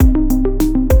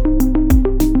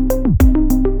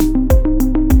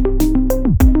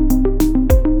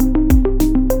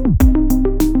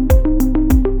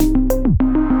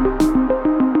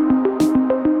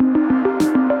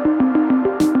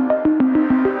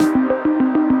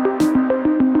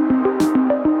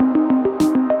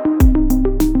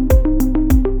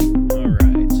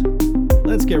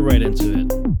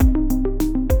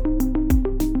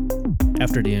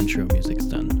after the intro music's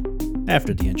done.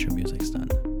 After the intro music's done.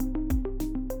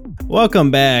 Welcome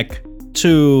back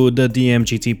to the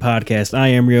DMGT podcast. I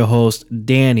am your host,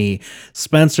 Danny.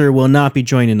 Spencer will not be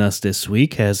joining us this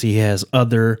week as he has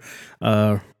other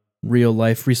real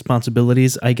life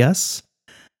responsibilities, I guess.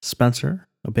 Spencer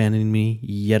abandoning me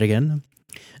yet again.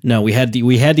 No, we had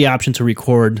the option to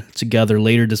record together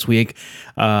later this week,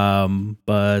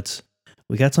 but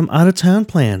we got some out of town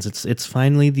plans. It's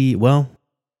finally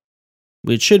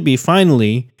it should be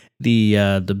finally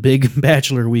the big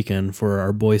bachelor weekend for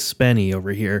our boy Spenny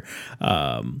over here.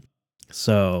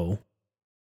 So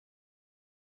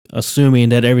assuming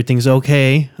that everything's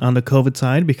okay on the COVID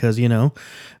side, because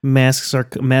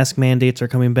mask mandates are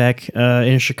coming back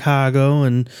in Chicago,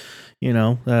 and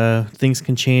things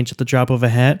can change at the drop of a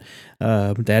hat.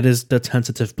 That is the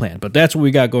tentative plan, but that's what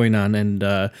we got going on. And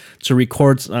to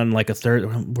record on like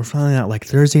we're flying out like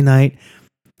Thursday night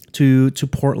to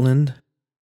Portland.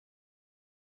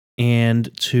 And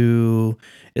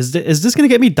is this going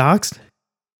to get me doxxed?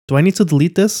 Do I need to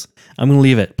delete this? I'm going to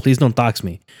leave it. Please don't dox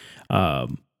me.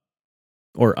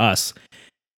 Or us.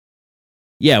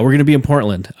 Yeah, we're going to be in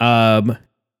Portland.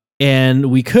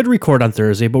 And we could record on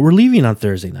Thursday, but we're leaving on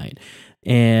Thursday night.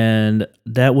 And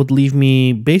that would leave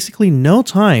me basically no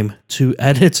time to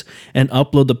edit and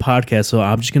upload the podcast. So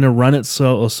I'm just going to run it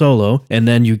solo. And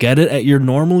then you get it at your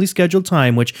normally scheduled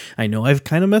time, which I know I've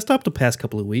kind of messed up the past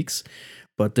couple of weeks.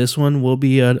 But this one will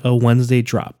be a Wednesday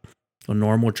drop, a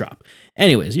normal drop.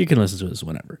 Anyways, you can listen to this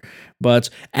whenever.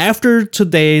 But after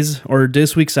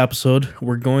this week's episode,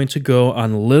 we're going to go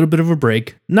on a little bit of a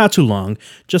break. Not too long,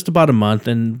 just about a month,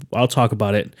 and I'll talk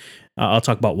about it. I'll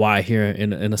talk about why here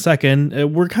in a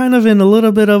second. We're kind of in a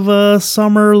little bit of a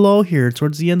summer lull here.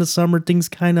 Towards the end of summer, things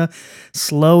kind of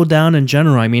slow down in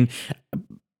general. I mean,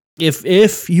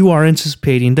 if you are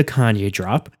anticipating the Kanye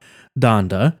drop,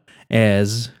 Donda,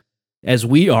 as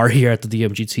we are here at the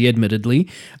DMGT, admittedly,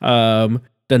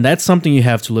 then that's something you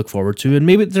have to look forward to. And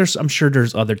maybe I'm sure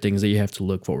there's other things that you have to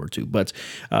look forward to, but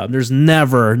there's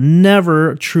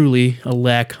never truly a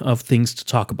lack of things to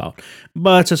talk about.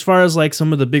 But as far as like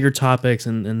some of the bigger topics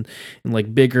and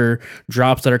like bigger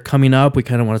drops that are coming up, we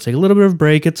kind of want to take a little bit of a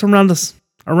break. It's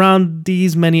around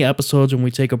these many episodes when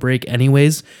we take a break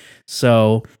anyways.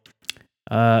 So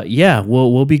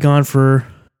we'll be gone for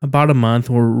about a month.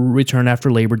 We'll return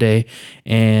after Labor Day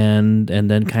and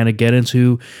then kind of get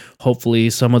into hopefully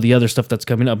some of the other stuff that's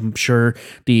coming up. I'm sure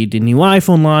the new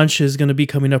iPhone launch is going to be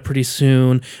coming up pretty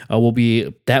soon. We'll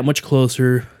be that much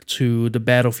closer to the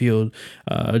Battlefield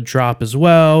drop as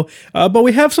well. But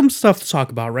we have some stuff to talk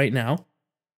about right now,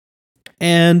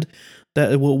 and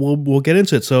that we'll get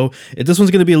into it. So this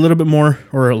one's going to be a little bit more,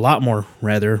 or a lot more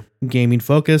rather, gaming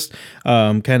focused.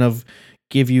 Kind of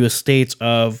give you a state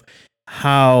of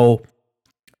how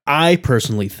I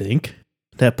personally think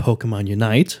that Pokemon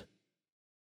Unite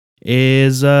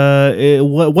is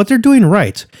what they're doing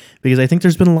right, because I think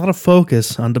there's been a lot of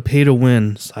focus on the pay to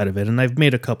win side of it, and I've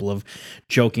made a couple of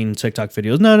joking TikTok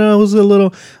videos. No, it was a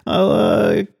little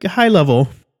high level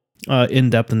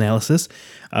in-depth analysis.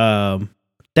 That's an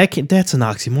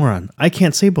oxymoron. I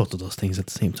can't say both of those things at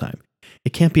the same time.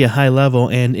 It can't be a high level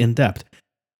and in-depth.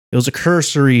 It was a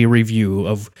cursory review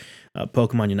of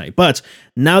Pokemon Unite. But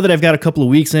now that I've got a couple of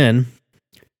weeks in,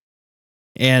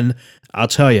 and I'll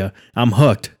tell you, I'm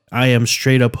hooked. I am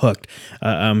straight up hooked.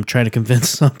 I'm trying to convince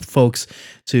some folks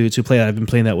to play that. I've been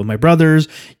playing that with my brothers.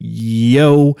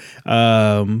 And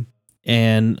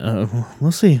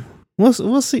we'll see.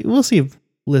 We'll see,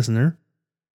 listener.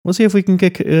 We'll see if we can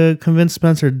get convince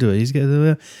Spencer to do it. He's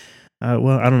got.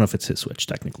 Well, I don't know if it's his Switch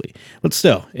technically, but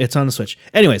still, it's on the Switch.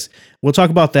 Anyways, we'll talk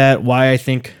about that. Why I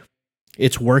think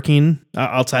it's working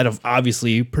outside of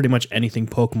obviously pretty much anything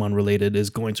Pokemon related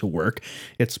is going to work.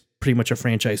 It's pretty much a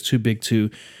franchise too big to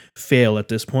fail at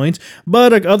this point.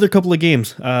 But other couple of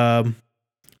games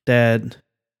that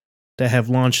have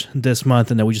launched this month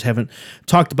and that we just haven't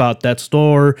talked about. That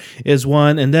Store is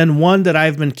one, and then one that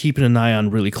I've been keeping an eye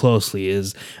on really closely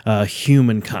is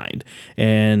Humankind.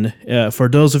 And for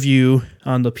those of you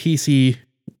on the PC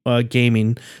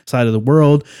gaming side of the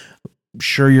world,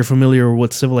 sure you're familiar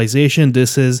with Civilization.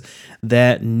 This is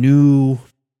that new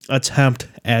attempt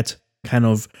at kind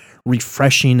of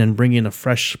refreshing and bringing a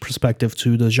fresh perspective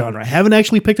to the genre. I haven't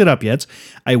actually picked it up yet.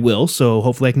 I will, so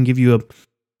hopefully I can give you a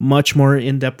much more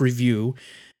in-depth review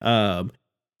via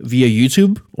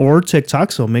YouTube or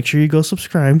TikTok. So make sure you go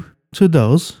subscribe to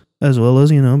those, as well as,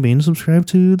 being subscribed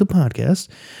to the podcast.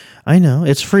 I know,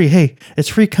 it's free. Hey, it's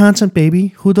free content, baby.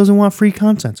 Who doesn't want free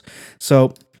content?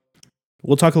 So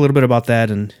we'll talk a little bit about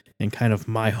that and kind of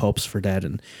my hopes for that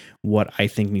and what I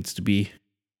think needs to be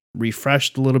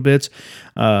refreshed a little bit,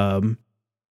 um,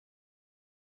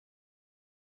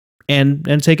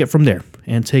 and take it from there.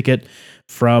 And take it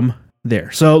from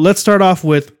there. So let's start off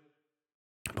with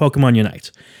Pokemon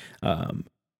Unite, um,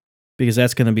 because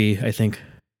that's going to be, I think,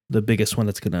 the biggest one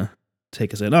that's going to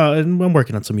take us in. Oh, and I'm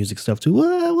working on some music stuff too.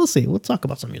 We'll see. We'll talk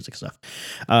about some music stuff.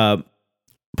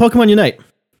 Pokemon Unite.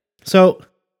 So,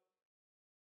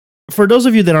 for those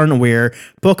of you that aren't aware,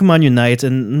 Pokemon Unite,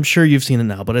 and I'm sure you've seen it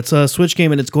now, but it's a Switch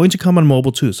game and it's going to come on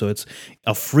mobile too. So it's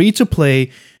a free-to-play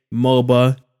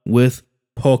MOBA with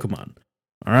Pokemon.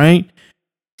 All right?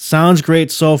 Sounds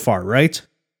great so far, right?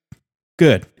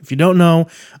 Good. If you don't know,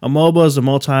 a MOBA is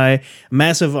a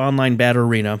massive online battle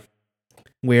arena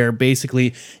where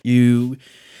basically you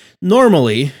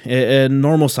normally, in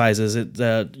normal sizes,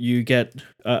 you get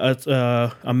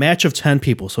a match of 10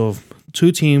 people. So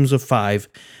 2 teams of 5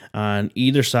 on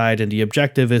either side, and the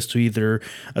objective is to either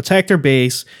attack their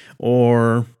base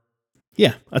or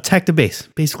attack the base,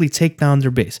 basically take down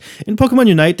their base. In Pokemon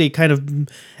Unite, they kind of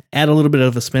add a little bit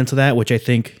of a spin to that, which I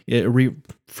think it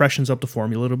freshens up the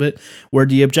formula a little bit, where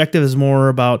the objective is more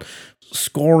about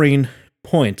scoring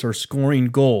points or scoring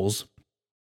goals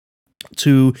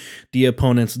to the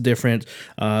opponent's different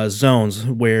zones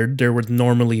where there would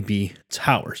normally be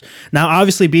towers. Now,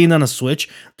 obviously, being on a Switch,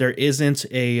 there isn't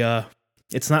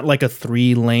it's not like a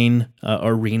 3-lane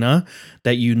arena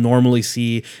that you normally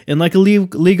see in like a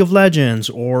League of Legends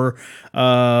or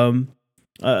a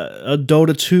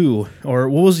Dota 2, or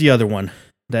what was the other one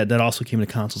that also came to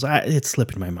consoles? It's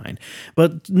slipping my mind.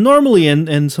 But normally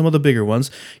in some of the bigger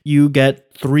ones, you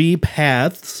get 3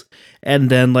 paths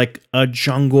and then like a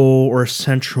jungle or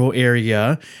central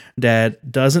area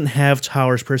that doesn't have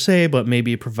towers per se, but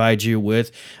maybe provides you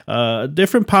with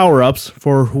different power-ups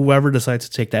for whoever decides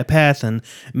to take that path, and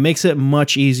makes it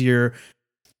much easier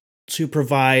to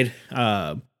provide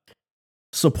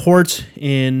support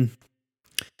in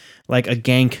like a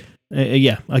gank.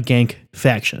 A gank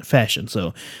fashion.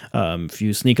 So, if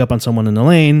you sneak up on someone in the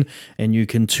lane and you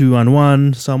can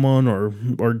 2-on-1 someone,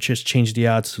 or just change the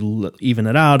odds to even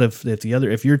it out,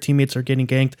 if your teammates are getting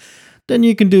ganked, then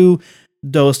you can do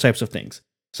those types of things.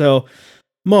 So,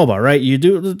 MOBA, right? You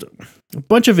do a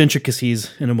bunch of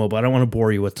intricacies in a MOBA. I don't want to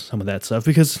bore you with some of that stuff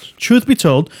because, truth be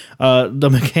told, the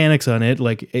mechanics on it,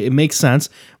 like, it makes sense,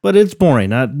 but it's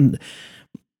boring.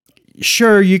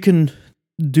 Sure, you can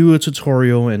do a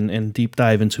tutorial and deep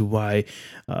dive into why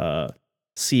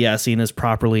CSing is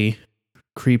properly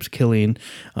creeps killing,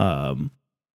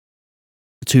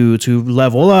 to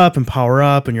level up and power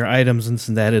up and your items and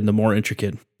that in the more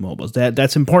intricate MOBAs.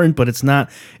 That's important, but it's not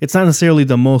necessarily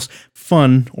the most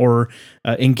fun or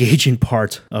engaging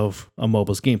part of a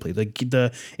MOBA's gameplay.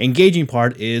 The engaging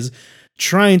part is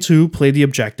trying to play the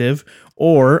objective,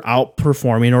 or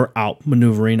outperforming or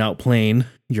outmaneuvering, outplaying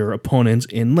your opponents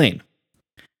in lane.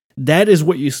 That is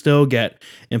what you still get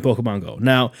in Pokemon Go.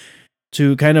 Now,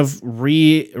 to kind of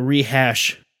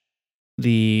rehash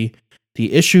the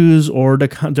issues or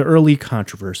the early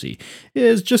controversy,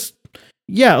 is just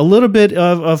a little bit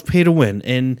of pay to win,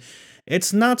 and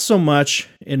it's not so much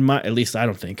at least I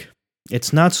don't think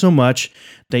it's not so much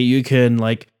that you can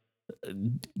like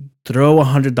throw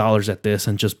 $100 at this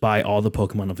and just buy all the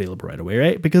Pokemon available right away,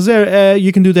 right? Because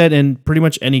you can do that in pretty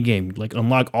much any game. Like,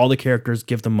 unlock all the characters,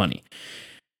 give them money.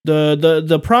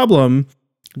 The problem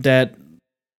that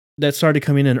started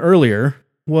coming in earlier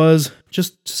was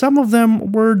just some of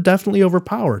them were definitely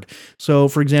overpowered. So,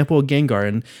 for example, Gengar,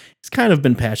 and it's kind of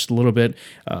been patched a little bit.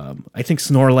 I think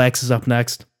Snorlax is up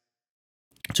next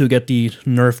to get the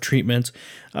nerf treatment.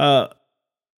 I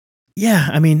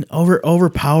mean,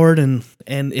 overpowered, and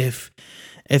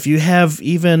if you have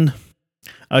even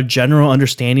a general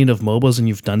understanding of MOBAs and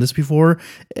you've done this before,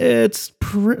 it's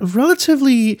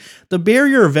relatively, the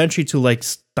barrier of entry to like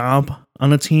stomp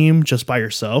on a team just by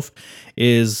yourself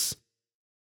is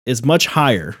much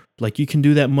higher. Like, you can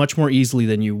do that much more easily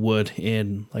than you would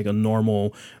in like a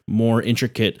normal, more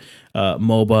intricate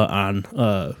MOBA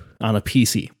on a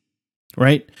PC,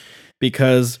 right?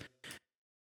 Because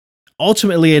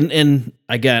ultimately, and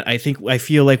again, I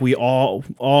feel like we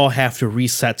all have to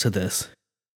reset to this,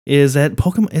 is that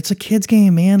Pokemon, it's a kid's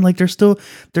game, man. Like,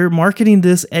 they're marketing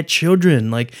this at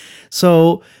children. Like,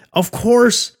 so of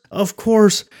course, a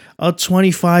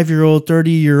 25-year-old,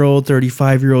 30-year-old,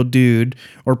 35-year-old dude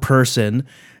or person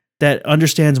that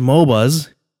understands MOBAs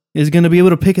is going to be able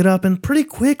to pick it up and pretty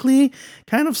quickly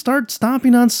kind of start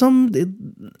stomping on some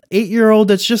 8-year-old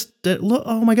that's just, look,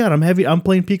 oh my God, I'm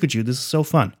playing Pikachu. This is so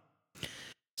fun.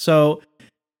 So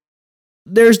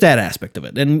there's that aspect of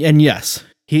it. And yes,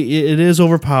 it is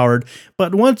overpowered,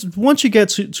 but once you get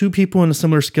two people in a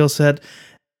similar skill set,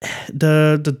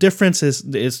 the difference is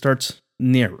it starts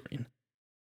narrowing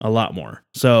a lot more.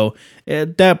 So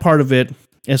that part of it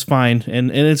is fine,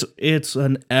 and it's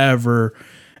an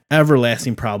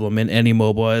everlasting problem in any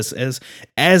MOBA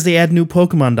as they add new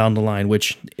Pokemon down the line,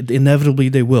 which inevitably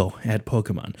they will add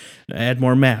Pokemon, add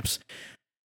more maps.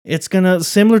 It's gonna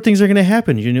similar things are gonna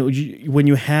happen. When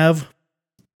you have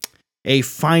a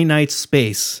finite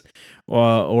space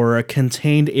or a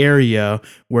contained area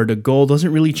where the goal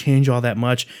doesn't really change all that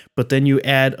much, but then you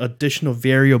add additional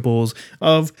variables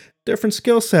of different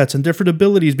skill sets and different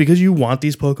abilities because you want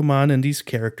these Pokemon and these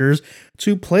characters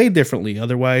to play differently.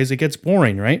 Otherwise, it gets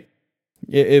boring, right?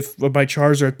 If my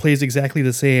Charizard plays exactly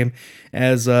the same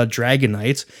as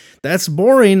Dragonite, that's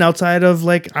boring outside of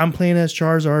like I'm playing as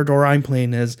Charizard or I'm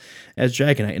playing as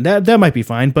Dragonite. And that might be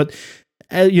fine, but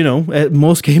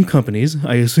most game companies,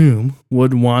 I assume,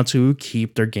 would want to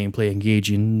keep their gameplay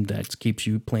engaging. That keeps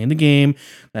you playing the game.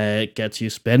 That gets you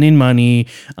spending money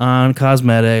on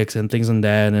cosmetics and things like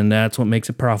that. And that's what makes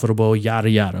it profitable, yada,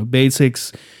 yada.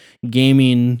 Basics,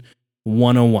 gaming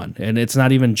 101. And it's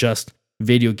not even just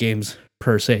video games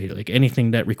per se. Like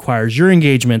anything that requires your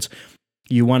engagement,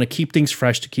 you want to keep things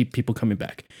fresh to keep people coming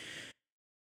back.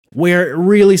 Where it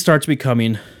really starts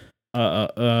becoming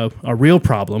a real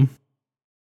problem,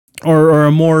 or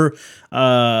a more,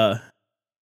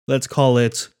 let's call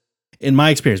it, in my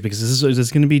experience, because this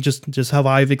is going to be just how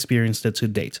I've experienced it to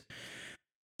date.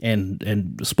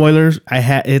 And spoilers,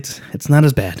 it's not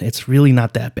as bad. It's really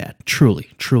not that bad.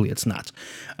 Truly, it's not.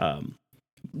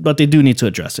 But they do need to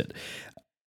address it.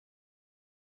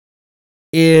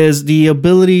 Is the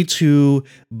ability to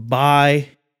buy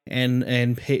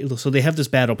and pay. So they have this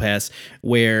battle pass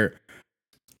where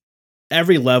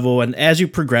every level, and as you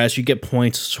progress, you get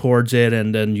points towards it,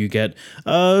 and then you get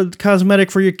a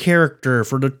cosmetic for your character,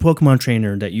 for the Pokemon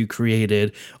trainer that you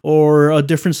created, or a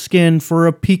different skin for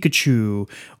a Pikachu,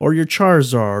 or your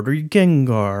Charizard, or your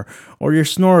Gengar, or your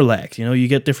Snorlax. You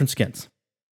get different skins.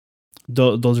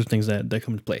 Those are things that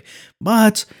come into play.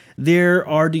 But there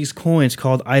are these coins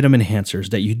called item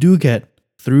enhancers that you do get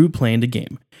through playing the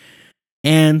game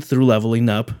and through leveling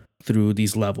up through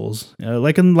these levels,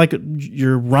 like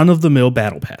your run-of-the-mill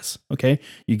battle pass. Okay,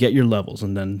 you get your levels,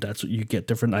 and then that's what you get,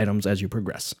 different items as you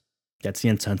progress. That's the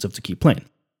incentive to keep playing.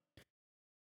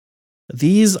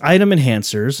 These item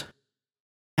enhancers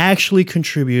actually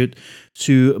contribute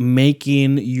to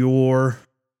making your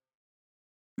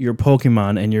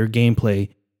Pokemon and your gameplay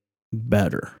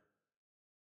better.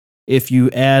 If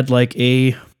you add like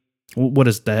a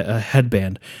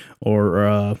headband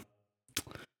or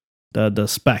the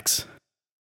specs.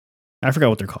 I forgot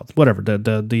what they're called. Whatever,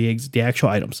 the actual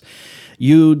items.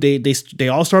 They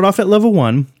all start off at level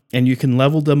 1, and you can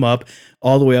level them up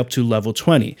all the way up to level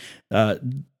 20.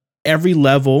 Every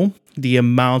level, the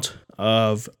amount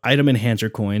of item enhancer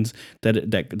coins that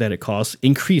it costs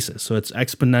increases. So it's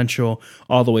exponential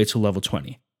all the way to level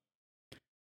 20.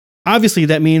 Obviously,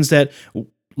 that means that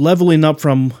leveling up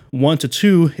from 1 to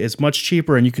 2 is much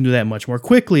cheaper, and you can do that much more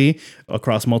quickly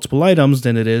across multiple items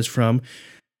than it is from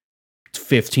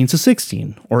 15 to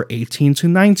 16, or 18 to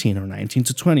 19, or 19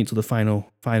 to 20 to the final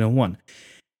one.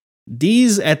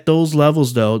 These, at those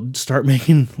levels, though, start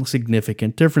making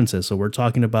significant differences. So we're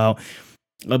talking about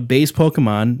a base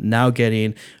Pokemon now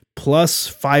getting plus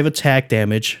 5 attack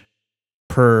damage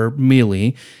per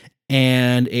melee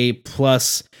and a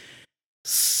plus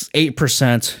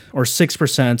 8% or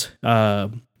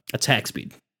 6% attack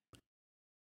speed.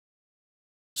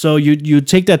 So you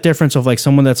take that difference of like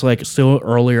someone that's like still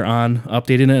earlier on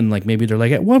updating it, and like maybe they're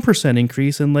like at 1%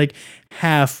 increase and like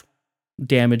half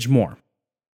damage more.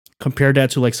 Compare that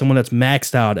to like someone that's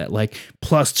maxed out at like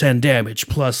plus 10 damage,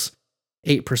 plus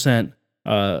 8%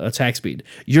 attack speed.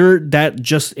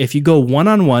 If you go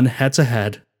one-on-one,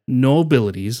 head-to-head, no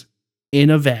abilities,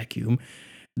 in a vacuum,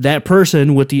 that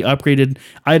person with the upgraded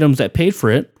items that paid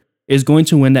for it is going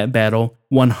to win that battle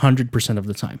 100% of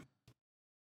the time.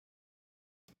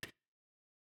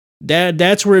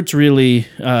 That's where it's really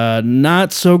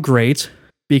not so great,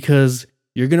 because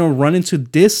you're going to run into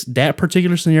that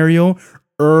particular scenario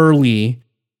early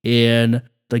in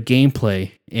the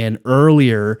gameplay and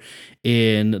earlier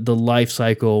in the life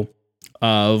cycle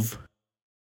of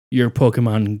your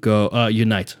Pokemon Go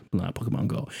Unite, not Pokemon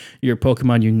Go, your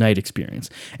Pokemon Unite experience.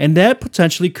 And that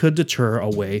potentially could deter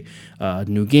away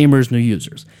new gamers, new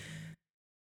users.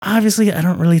 Obviously, I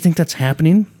don't really think that's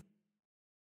happening.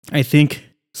 I think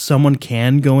someone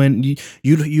can go in.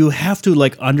 You have to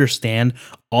like understand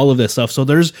all of this stuff. So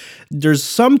there's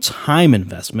some time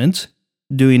investment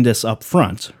doing this up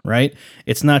front, right?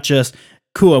 It's not just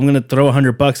cool, I'm gonna throw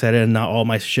 $100 at it and now all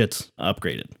my shit's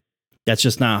upgraded. That's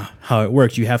just not how it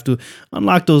works. You have to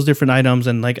unlock those different items,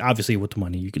 and like obviously with the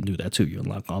money, you can do that too. You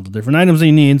unlock all the different items that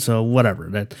you need. So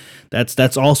whatever.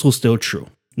 That's also still true.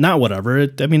 Not whatever.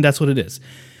 I mean, that's what it is.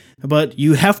 But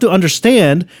you have to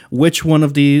understand which one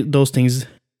of those things,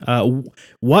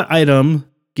 what item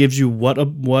gives you what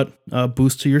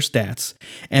boost to your stats,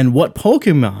 and what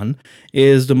Pokemon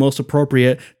is the most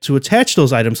appropriate to attach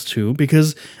those items to.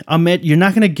 Because you're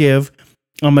not going to give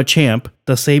a champ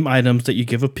the same items that you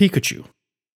give a Pikachu.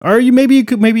 Or maybe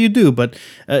you do, but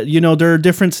there are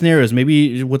different scenarios.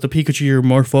 Maybe with the Pikachu, you're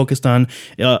more focused on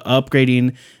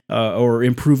upgrading or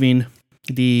improving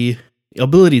the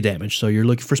ability damage, so you're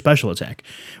looking for special attack.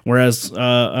 Whereas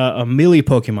a melee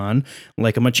Pokemon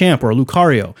like a Machamp or a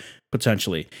Lucario,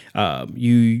 potentially,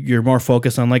 you're more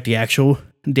focused on like the actual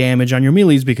damage on your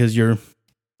melees, because you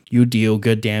deal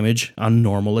good damage on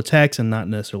normal attacks and not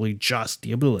necessarily just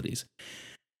the abilities.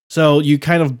 So you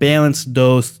kind of balance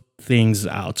those things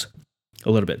out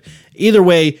a little bit. Either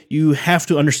way, you have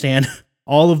to understand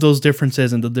all of those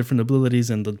differences and the different abilities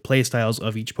and the play styles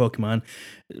of each Pokemon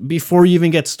before you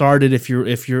even get started. If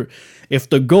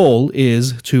the goal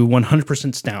is to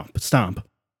 100% stomp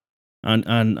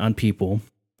on people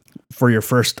for your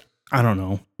first, I don't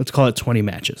know, let's call it 20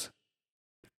 matches.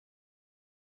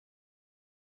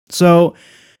 So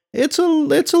it's a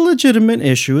legitimate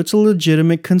issue. It's a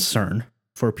legitimate concern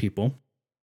for people.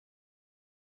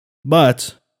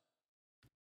 But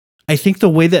I think the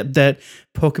way that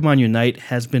Pokemon Unite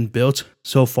has been built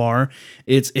so far,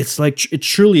 it's like it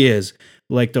truly is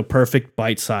like the perfect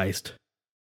bite-sized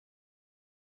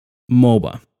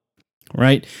MOBA,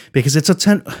 right? Because it's a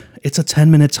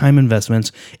 10-minute time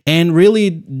investment, and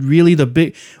really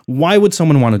why would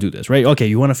someone want to do this, right? Okay,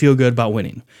 you want to feel good about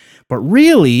winning. But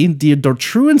really, the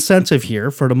true incentive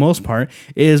here, for the most part,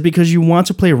 is because you want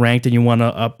to play ranked and you want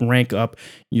to rank up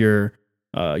your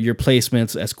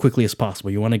placements as quickly as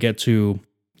possible. You want to get to,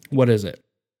 what is it?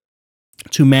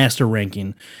 To master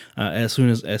ranking as soon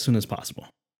as possible.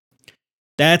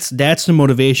 That's the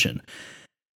motivation.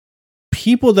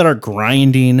 People that are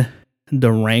grinding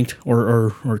the ranked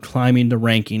or climbing the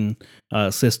ranking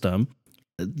system,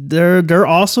 they're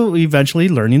also eventually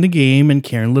learning the game and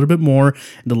caring a little bit more.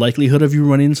 The likelihood of you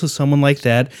running into someone like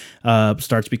that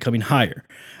starts becoming higher.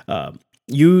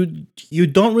 You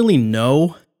don't really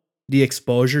know the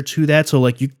exposure to that, so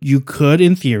like you could,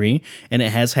 in theory, and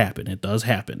it has happened. It does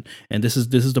happen, and this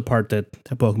is the part that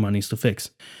Pokemon needs to fix.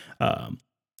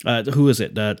 Who is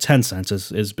it?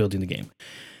 Tencent is building the game,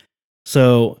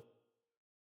 so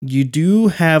you do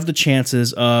have the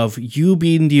chances of you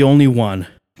being the only one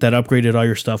that upgraded all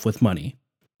your stuff with money,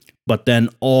 but then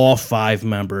all 5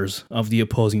 members of the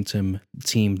opposing team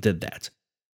did that.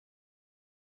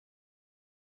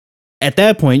 At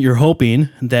that point, you're hoping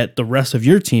that the rest of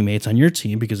your teammates on your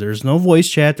team, because there's no voice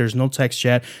chat, there's no text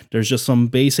chat, there's just some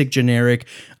basic generic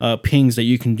pings that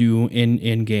you can do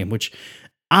in game, which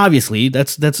obviously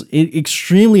that's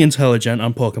extremely intelligent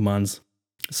on Pokemon's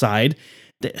side.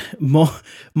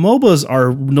 MOBAs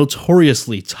are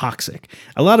notoriously toxic.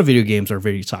 A lot of video games are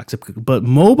very toxic, but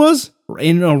MOBAs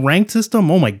in a ranked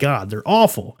system, oh my god, they're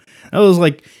awful. That was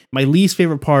like my least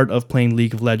favorite part of playing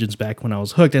League of Legends back when I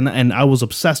was hooked, and I was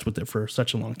obsessed with it for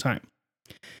such a long time.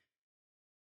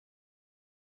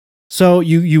 So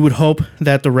you would hope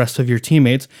that the rest of your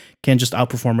teammates can just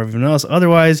outperform everyone else.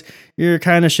 Otherwise, you're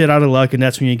kind of shit out of luck, and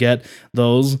that's when you get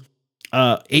those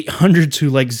 800 to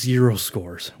like 0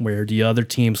 scores, where the other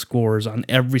team scores on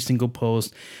every single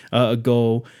post,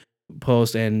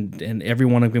 post, and every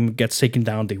one of them gets taken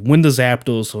down. They win the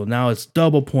Zapdos, so now it's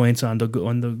double points on the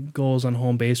goals on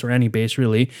home base or any base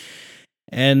really,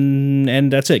 and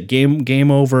that's it.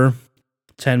 Game over.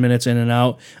 10 minutes in and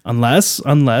out, unless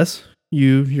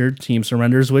your team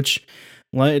surrenders, which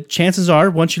chances are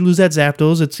once you lose that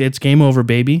Zapdos, it's game over,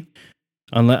 baby.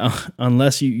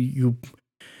 Unless you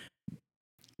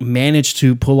manage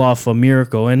to pull off a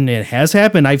miracle, and it has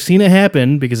happened. I've seen it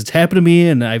happen because it's happened to me,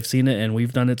 and I've seen it, and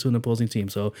we've done it to an opposing team,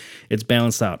 so it's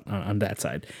balanced out on that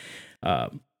side.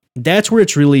 That's where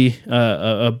it's really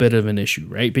a bit of an issue,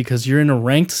 right? Because you're in a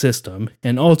ranked system,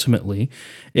 and ultimately,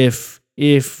 if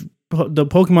the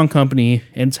Pokemon Company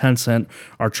and Tencent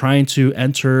are trying to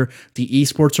enter the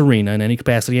esports arena in any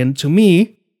capacity, and to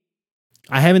me,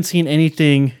 I haven't seen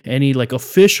any like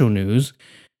official news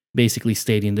basically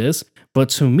stating this. But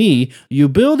to me, you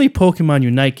build a Pokemon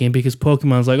Unite game because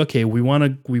Pokemon's like, okay, we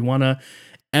want to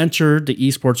enter the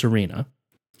esports arena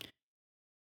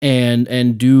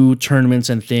and do tournaments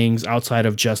and things outside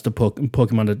of just the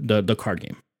Pokemon the card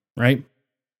game, right?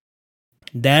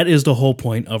 That is the whole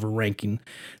point of a ranking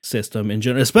system in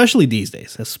general, especially these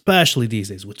days. Especially these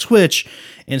days with Twitch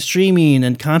and streaming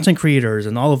and content creators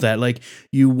and all of that. Like,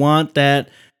 you want that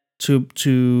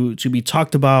to be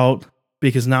talked about,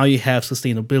 because now you have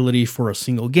sustainability for a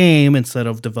single game instead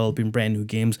of developing brand new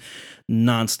games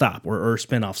nonstop, or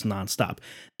spin-offs nonstop.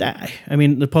 That, I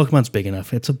mean, the Pokemon's big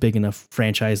enough. It's a big enough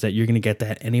franchise that you're going to get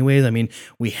that anyways. I mean,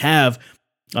 we have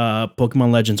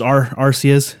Pokemon Legends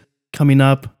Arceus coming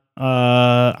up. We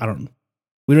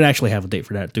don't actually have a date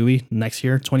for that, do we? Next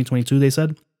year, 2022, they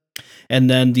said. And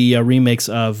then the remakes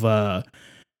of what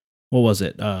was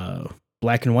it?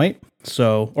 Black and White.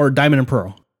 So, or Diamond and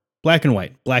Pearl. Black and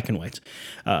White.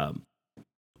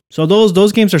 So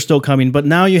those games are still coming, but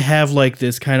now you have like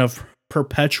this kind of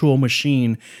perpetual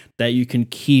machine that you can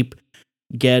keep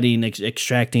getting,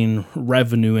 extracting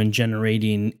revenue and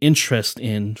generating interest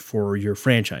in for your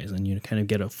franchise, and you kind of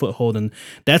get a foothold. And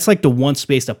that's like the one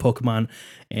space that Pokemon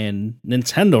and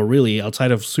Nintendo, really,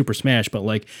 outside of Super Smash, but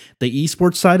like the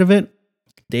esports side of it,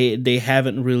 they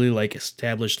haven't really like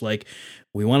established, like,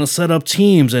 we want to set up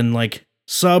teams and like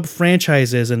sub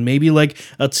franchises, and maybe like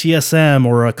a TSM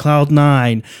or a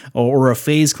Cloud9 or a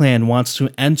FaZe Clan wants to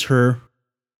enter,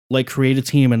 like create a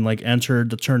team and like enter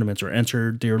the tournaments or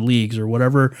enter their leagues or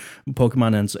whatever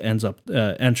Pokemon ends up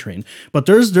entering. But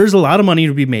there's a lot of money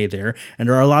to be made there, and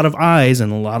there are a lot of eyes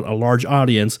and a large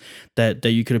audience that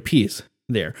you could appease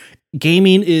there.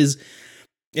 Gaming is,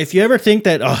 if you ever think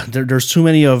that there's too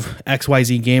many of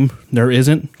XYZ game, there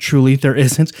isn't. Truly, there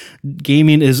isn't.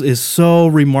 Gaming is so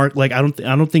like, I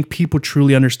don't think people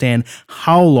truly understand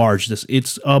how large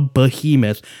it's a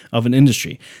behemoth of an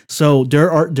industry. So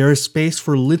there is space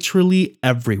for literally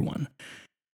everyone.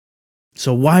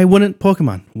 So why wouldn't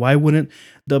Pokemon? Why wouldn't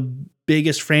the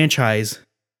biggest franchise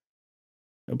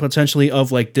potentially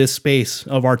of like this space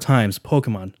of our times,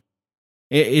 Pokemon?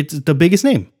 It's the biggest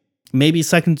name, maybe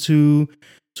second to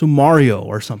Mario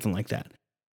or something like that.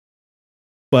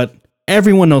 But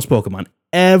everyone knows Pokemon.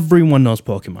 Everyone knows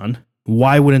Pokemon.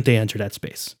 Why wouldn't they enter that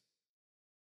space?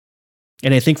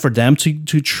 And I think for them to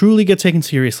truly get taken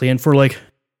seriously, and for like,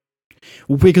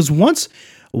 because once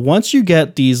you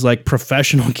get these like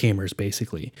professional gamers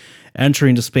basically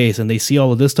entering the space and they see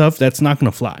all of this stuff, that's not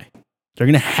going to fly. They're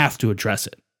going to have to address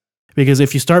it. Because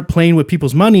if you start playing with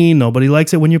people's money, nobody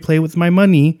likes it when you play with my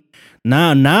money.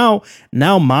 Now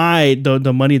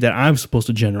the money that I'm supposed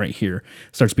to generate here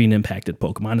starts being impacted,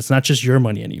 Pokemon. It's not just your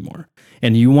money anymore.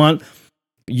 And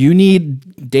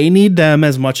they need them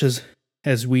as much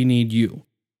as we need you.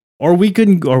 Or we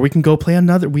can go play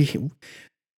another.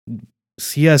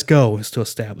 CS:GO is still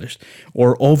established,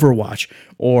 or Overwatch,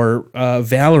 or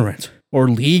Valorant, or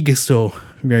League is still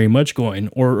very much going,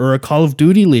 or a Call of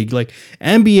Duty league, like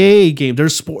NBA game.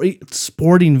 There's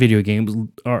sporting video games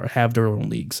have their own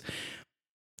leagues.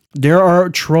 There are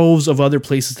troves of other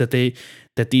places that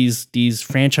these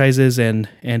franchises and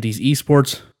these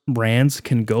esports brands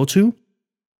can go to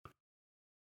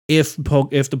if the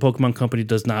Pokemon Company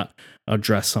does not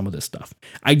address some of this stuff.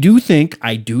 I do think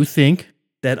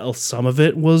that some of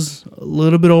it was a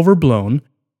little bit overblown.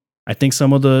 I think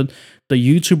some of the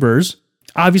YouTubers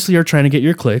obviously are trying to get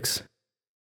your clicks.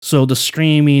 So the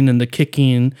streaming and the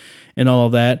kicking and all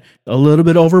of that, a little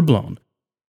bit overblown.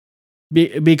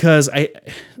 Because I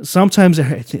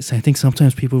think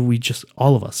sometimes people,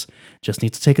 all of us just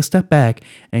need to take a step back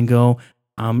and go,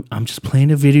 I'm just playing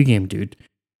a video game, dude.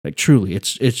 Like, truly,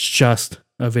 it's just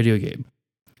a video game.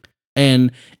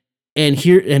 And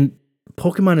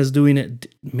Pokemon is doing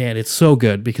it, man. It's so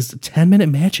good because the 10-minute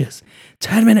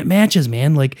matches,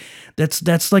 man. Like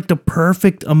that's like the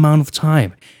perfect amount of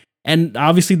time. And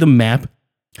obviously the map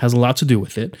has a lot to do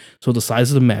with it. So the size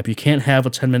of the map, you can't have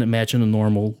a 10-minute match in a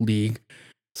normal league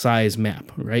size map,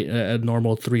 right? A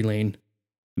normal 3-lane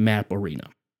map arena.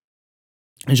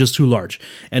 It's just too large.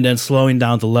 And then slowing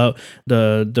down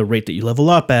the rate that you level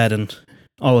up at and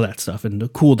all of that stuff, and the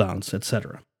cooldowns,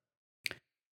 etc.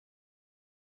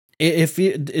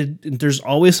 There's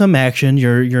always some action.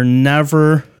 You're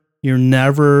never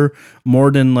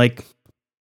more than like,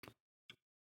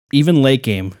 even late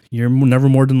game, you're never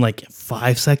more than like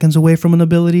 5 seconds away from an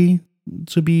ability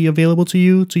to be available to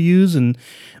you to use and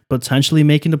potentially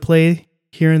making the play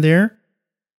here and there.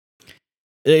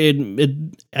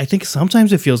 I think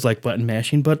sometimes it feels like button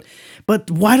mashing, but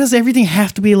why does everything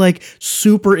have to be like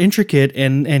super intricate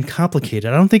and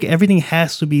complicated? I don't think everything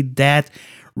has to be that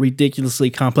ridiculously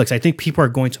complex. I think people are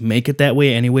going to make it that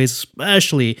way anyways,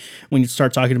 especially when you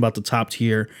start talking about the top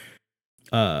tier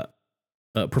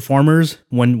performers.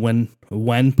 When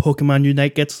Pokemon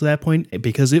Unite gets to that point,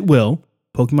 because it will,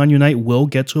 Pokemon Unite will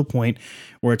get to a point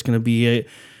where it's going to be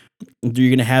You're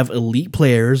going to have elite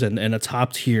players and a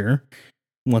top tier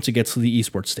once it gets to the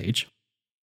esports stage.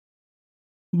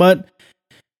 But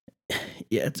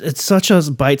yeah, it's such a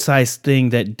bite-sized thing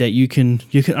that you can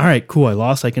all right, cool, I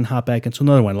lost, I can hop back into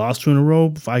another one. Lost 2 in a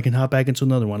row, I can hop back into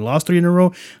another one. Lost 3 in a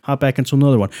row, hop back into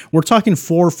another one. We're talking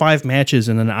 4 or 5 matches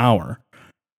in an hour.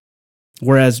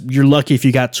 Whereas you're lucky if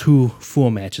you got 2 full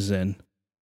matches in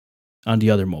on the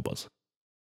other MOBAs.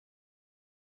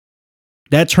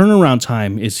 That turnaround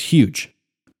time is huge.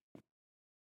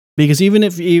 Because even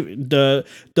if the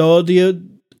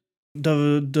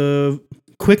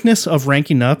quickness of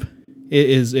ranking up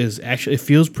is actually, it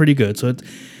feels pretty good. So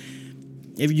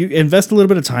if you invest a little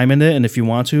bit of time in it, and if you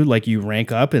want to, like, you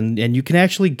rank up and you can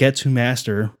actually get to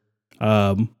master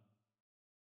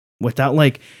without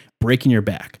like breaking your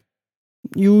back.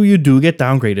 You do get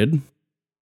downgraded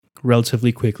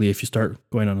relatively quickly if you start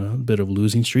going on a bit of a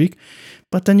losing streak,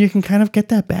 but then you can kind of get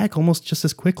that back almost just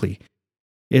as quickly.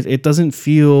 It doesn't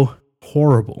feel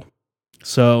horrible.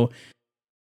 So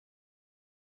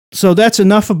that's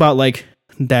enough about like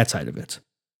that side of it.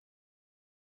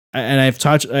 And I've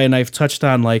touched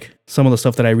on like some of the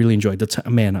stuff that I really enjoyed. The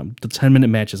 10-minute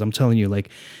matches. I'm telling you, like,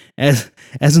 as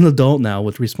an adult now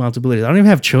with responsibilities, I don't even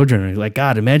have children. Like,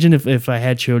 God, imagine if I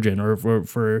had children, or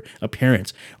for a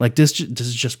parent. Like, this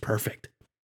is just perfect.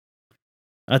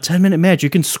 A 10-minute match, you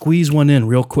can squeeze one in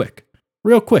real quick.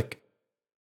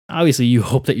 Obviously, you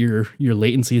hope that your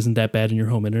latency isn't that bad in your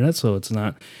home internet, so it's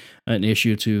not an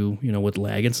issue to, with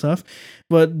lag and stuff.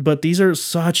 But these are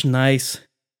such nice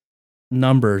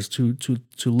numbers to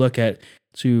look at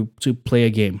to play a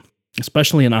game,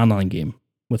 especially an online game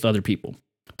with other people.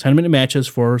 10-minute matches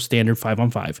for standard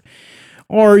 5-on-5,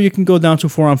 or you can go down to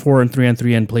 4-on-4 and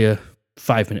 3-on-3 and play a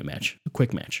 5-minute match, a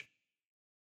quick match.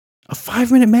 A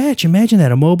 5-minute match, imagine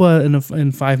that, a MOBA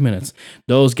in 5 minutes.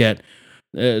 Those get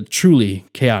truly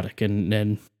chaotic,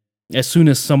 and as soon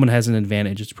as someone has an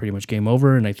advantage, it's pretty much game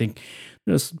over. And I think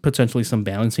there's potentially some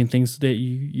balancing things that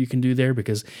you can do there,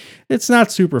 because it's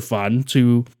not super fun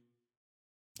to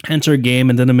enter a game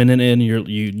and then a minute in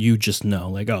you just know,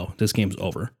 like, oh, this game's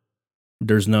over.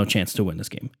 There's no chance to win this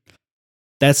game.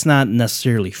 That's not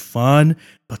necessarily fun,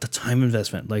 but the time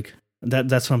investment, like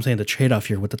that's what I'm saying. The trade-off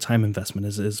here with the time investment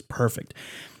is perfect.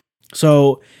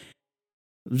 So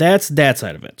that's that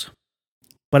side of it.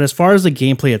 But as far as the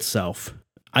gameplay itself,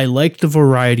 I like the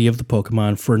variety of the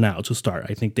Pokemon for now to start.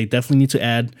 I think they definitely need to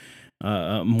add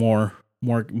more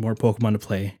Pokemon to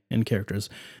play and characters,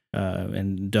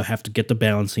 and they'll have to get the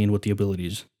balancing with the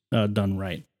abilities done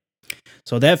right.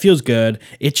 So that feels good.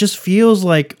 It just feels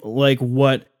like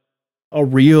what a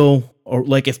real, or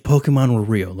like if Pokemon were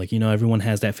real, like, everyone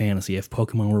has that fantasy. If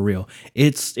Pokemon were real,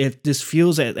 this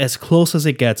feels as close as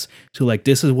it gets to like,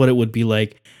 this is what it would be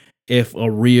like if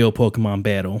a real Pokemon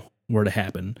battle were to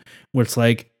happen, where it's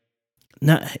like,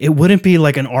 it wouldn't be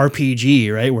like an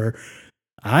RPG, right? Where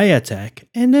I attack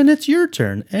and then it's your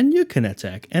turn and you can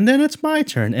attack and then it's my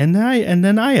turn and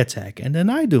then I attack and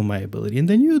then I do my ability and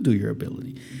then you do your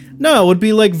ability. No, it would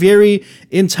be like very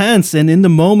intense and in the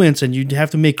moment, and you'd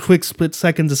have to make quick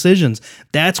split-second decisions.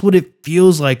 That's what it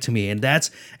feels like to me, and I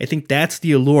think that's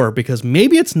the allure, because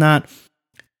maybe it's not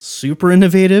super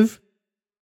innovative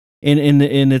in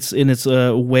its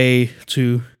way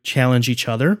to challenge each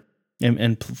other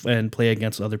and play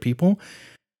against other people.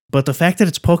 But the fact that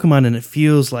it's Pokemon and it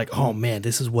feels like, oh man,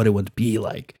 this is what it would be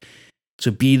like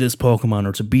to be this Pokemon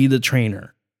or to be the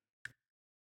trainer.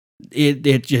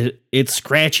 It's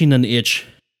scratching an itch.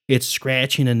 It's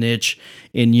scratching an itch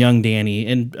in young Danny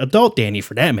and adult Danny,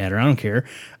 for that matter. I don't care.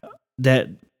 That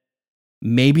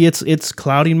maybe it's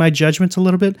clouding my judgments a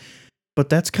little bit, but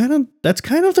that's kind of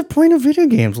the point of video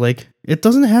games. Like, it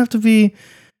doesn't have to be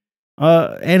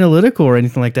analytical or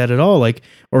anything like that at all, like,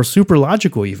 or super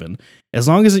logical even. As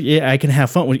long as I can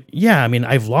have fun with. Yeah, I mean,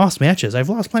 I've lost matches. I've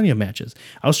lost plenty of matches.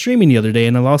 I was streaming the other day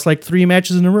and I lost like 3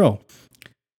 matches in a row.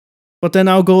 But then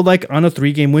I'll go like on a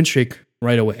 3-game win streak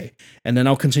right away, and then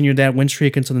I'll continue that win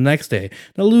streak into the next day.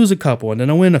 And I'll lose a couple, and then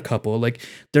I'll win a couple. Like,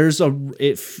 there is an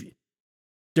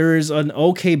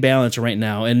okay balance right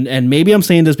now, and maybe I'm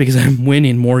saying this because I'm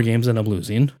winning more games than I'm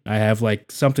losing. I have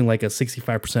like something like a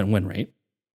 65% win rate,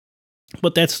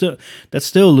 but that's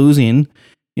still losing,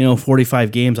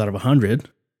 45 games out of 100.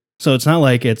 So it's not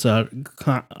like it's a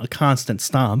constant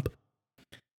stomp.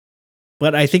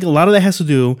 But I think a lot of that has to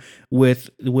do with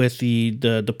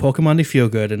the Pokemon. They feel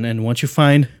good, and once you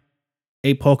find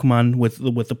a Pokemon with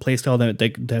the playstyle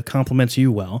that complements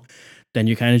you well, then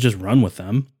you kind of just run with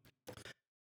them,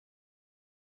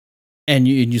 and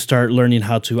you start learning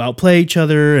how to outplay each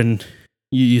other, and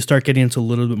You start getting into a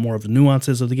little bit more of the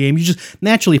nuances of the game. You just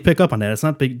naturally pick up on that. It's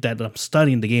not big that I'm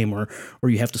studying the game or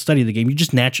you have to study the game. You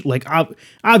just naturally, like,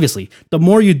 obviously, the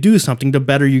more you do something, the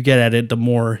better you get at it, the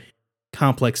more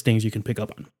complex things you can pick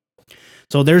up on.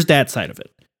 So there's that side of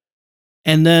it.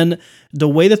 And then the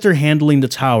way that they're handling the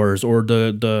towers or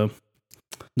the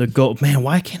go, man,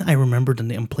 why can't I remember the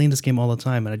name? I'm playing this game all the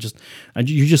time, and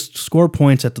you just score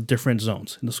points at the different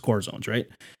zones, in the score zones, right?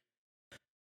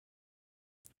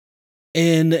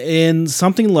 In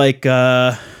something like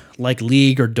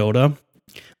League or Dota,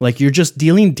 like you're just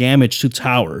dealing damage to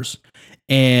towers,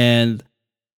 and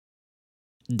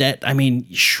that, I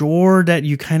mean, sure that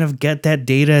you kind of get that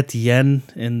data at the end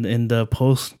in the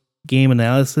post game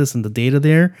analysis and the data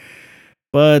there,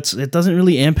 but it doesn't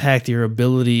really impact your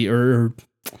ability, or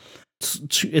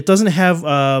it doesn't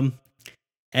have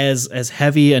as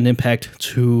heavy an impact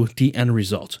to the end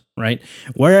result, right?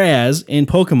 Whereas in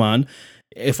Pokemon,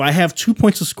 if I have 2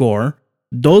 points to score,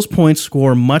 those points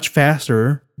score much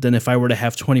faster than if I were to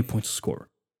have 20 points to score.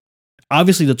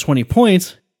 Obviously, the 20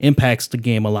 points impacts the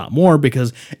game a lot more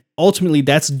because ultimately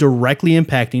that's directly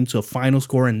impacting to a final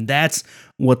score, and that's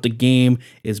what the game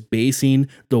is basing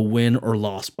the win or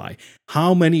loss by.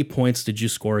 How many points did you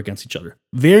score against each other?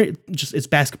 It's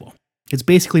basketball. It's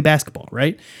basically basketball,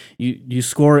 right? You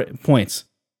score points,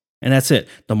 and that's it.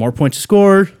 The more points you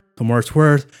score, the more it's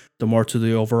worth, the more to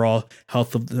the overall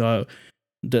health of the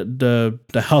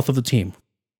health of the team.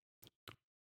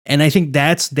 And I think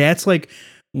that's like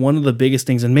one of the biggest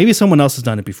things, and maybe someone else has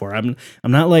done it before. I'm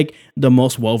not like the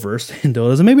most well versed in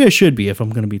Dota, and maybe I should be if I'm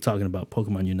going to be talking about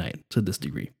Pokemon Unite to this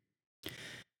degree.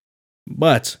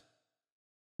 But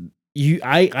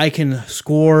I can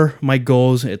score my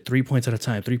goals at 3 points at a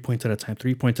time, 3 points at a time,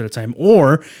 3 points at a time,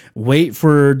 or wait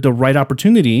for the right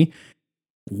opportunity,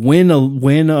 win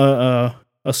a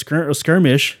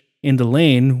skirmish in the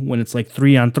lane when it's like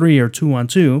 3-on-3 or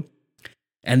 2-on-2,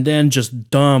 and then just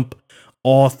dump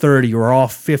all 30 or all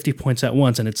 50 points at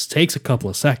once, and it takes a couple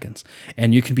of seconds,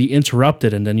 and you can be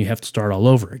interrupted, and then you have to start all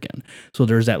over again. So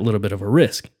there's that little bit of a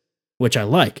risk, which I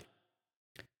like.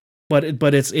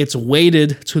 But it's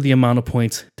weighted to the amount of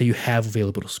points that you have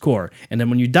available to score. And then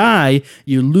when you die,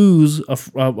 you lose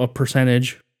a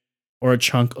percentage or a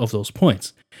chunk of those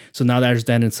points. So now there's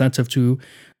that incentive to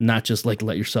not just like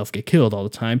let yourself get killed all the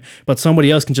time, but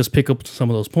somebody else can just pick up some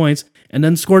of those points and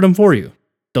then score them for you.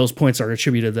 Those points are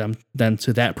attributed then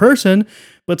to that person,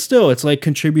 but still it's like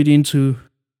contributing to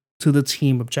the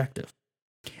team objective.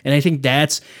 And I think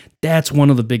that's one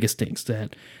of the biggest things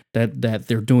that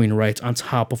they're doing right, on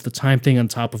top of the time thing, on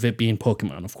top of it being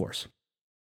Pokemon, of course,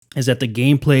 is that the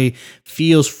gameplay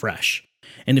feels fresh,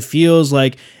 and it feels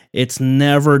like it's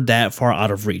never that far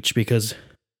out of reach, because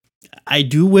I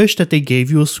do wish that they gave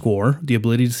you a score, the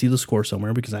ability to see the score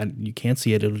somewhere, because you can't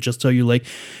see it. It'll just tell you like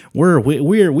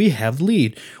we have the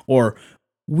lead, or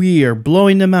we are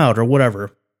blowing them out, or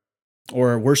whatever,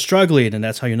 or we're struggling, and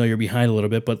that's how you know you're behind a little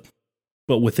bit, but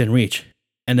within reach.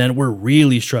 And then we're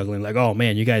really struggling, like, oh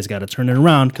man, you guys got to turn it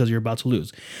around because you're about to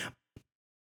lose.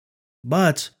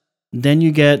 But then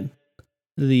you get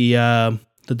the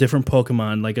different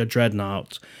Pokemon, like a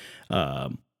Dreadnought,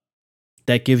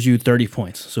 that gives you 30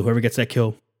 points. So whoever gets that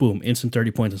kill, boom, instant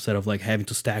 30 points, instead of like having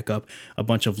to stack up a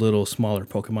bunch of little smaller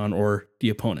Pokemon or the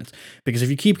opponents. Because if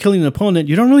you keep killing an opponent,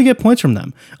 you don't really get points from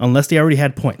them unless they already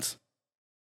had points.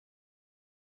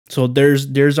 So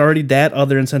there's already that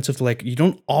other incentive to, like, you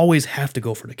don't always have to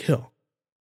go for the kill.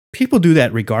 People do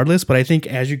that regardless, but I think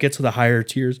as you get to the higher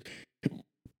tiers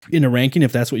in a ranking,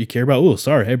 if that's what you care about, oh,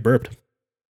 sorry, I burped.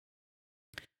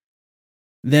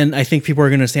 Then I think people are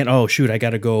going to understand, oh shoot, I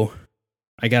gotta go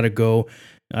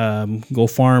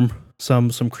farm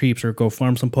some creeps, or go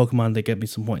farm some Pokemon that get me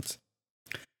some points.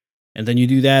 And then you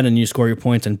do that and you score your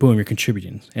points, and boom, you're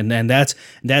contributing. And then that's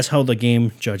how the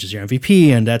game judges your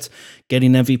MVP, and that's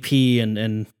getting MVP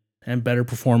and better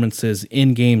performances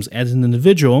in games as an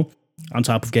individual, on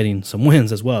top of getting some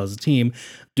wins as well as a team,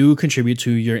 do contribute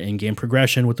to your in-game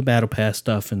progression with the battle pass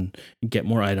stuff, and get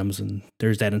more items, and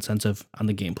there's that incentive on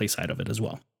the gameplay side of it as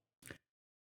well.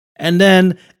 And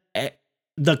then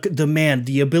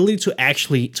the ability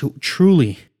to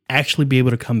truly be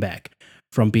able to come back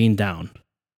from being down,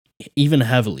 even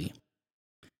heavily,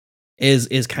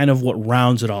 is kind of what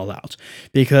rounds it all out.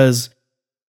 Because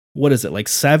what is it, like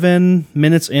 7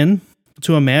 minutes in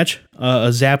to a match, a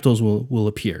Zapdos will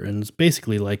appear, and it's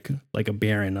basically like a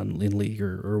Baron in League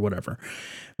or whatever,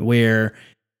 where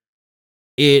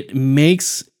it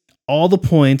makes all the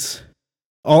points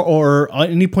or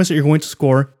any points that you're going to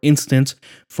score instant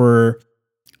for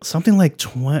something like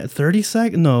 15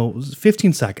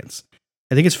 seconds.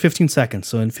 I think it's 15 seconds.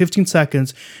 So in 15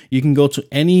 seconds, you can go to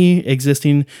any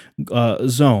existing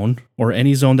zone or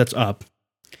any zone that's up.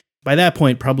 By that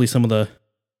point, probably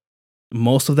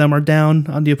most of them are down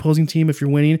on the opposing team if you're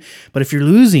winning. But if you're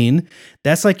losing,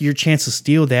 that's like your chance to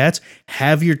steal that,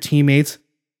 have your teammates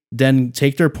then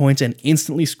take their points and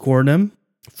instantly score them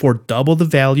for double the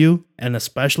value, and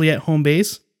especially at home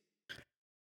base.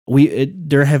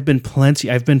 There have been plenty.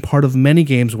 I've been part of many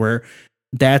games where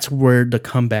that's where the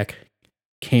comeback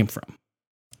came from.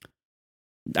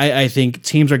 I think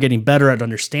teams are getting better at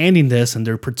understanding this, and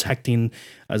they're protecting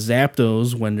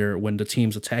Zapdos when the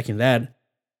team's attacking that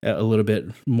a little bit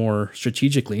more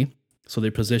strategically. So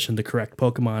they position the correct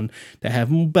Pokemon that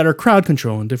have better crowd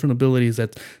control and different abilities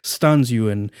that stuns you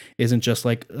and isn't just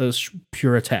like a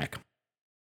pure attack.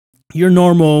 Your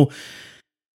normal,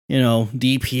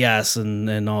 DPS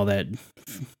and all that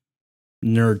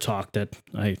nerd talk that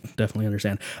I definitely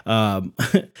understand.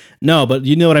 No, but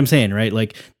you know what I'm saying, right?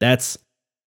 Like that's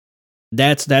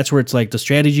where it's like the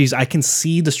strategies. I can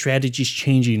see the strategies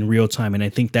changing in real time, and I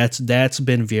think that's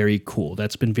been very cool.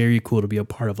 That's been very cool to be a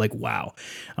part of. Like, wow,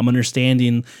 I'm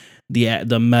understanding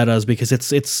the metas, because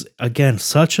it's again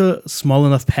such a small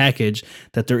enough package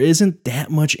that there isn't that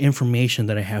much information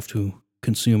that I have to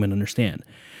consume and understand.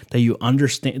 That you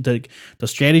understand the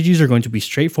strategies are going to be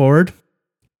straightforward.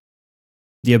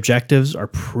 The objectives are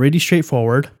pretty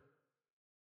straightforward,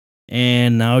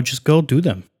 and now just go do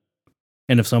them.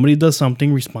 And if somebody does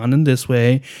something, respond in this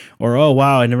way, or, oh,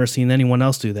 wow, I never seen anyone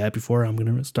else do that before, I'm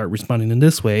going to start responding in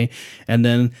this way. And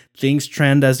then things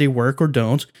trend as they work or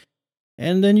don't.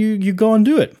 And then you go and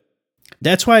do it.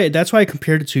 That's why I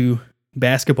compared it to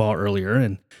basketball earlier.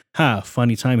 And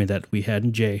funny timing that we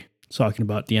had Jay talking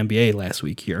about the NBA last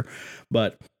week here.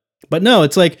 But no,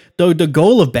 it's like the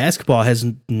goal of basketball has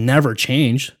never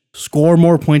changed. Score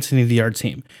more points than the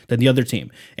other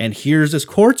team. And here's this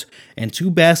court and 2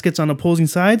 baskets on opposing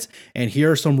sides. And here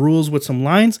are some rules with some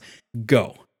lines.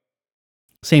 Go.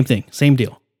 Same thing, same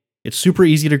deal. It's super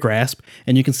easy to grasp,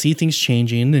 and you can see things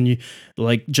changing. And you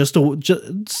like just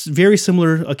very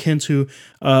similar, akin to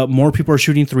more people are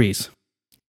shooting threes.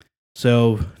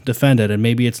 So defend it, and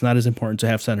maybe it's not as important to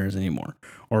have centers anymore,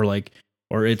 or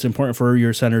it's important for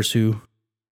your centers to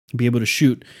be able to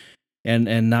shoot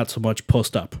and not so much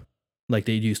post up like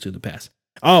they used to in the past.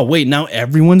 Oh, wait, now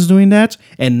everyone's doing that?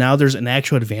 And now there's an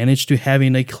actual advantage to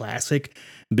having a classic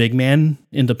big man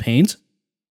in the paint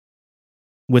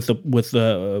with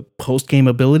the post-game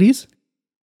abilities?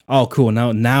 Oh, cool.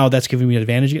 Now that's giving me an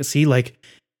advantage. See, like,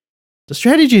 the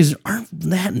strategies aren't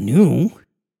that new.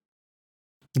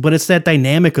 But it's that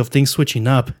dynamic of things switching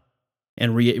up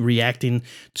and reacting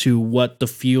to what the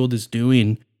field is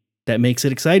doing that makes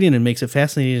it exciting and makes it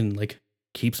fascinating and like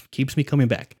keeps me coming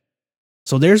back.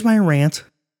 So there's my rant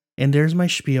and there's my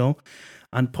spiel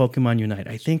on Pokemon Unite.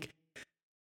 I think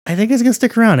it's gonna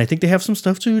stick around. I think they have some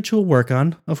stuff to work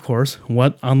on. Of course,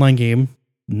 what online game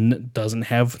doesn't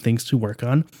have things to work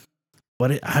on?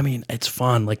 But it's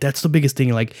fun. Like, that's the biggest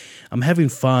thing. Like, I'm having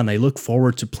fun. I look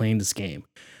forward to playing this game.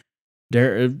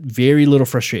 There very little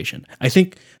frustration. I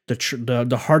think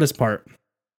the hardest part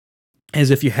is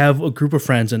if you have a group of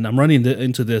friends, and I'm running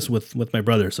into this with my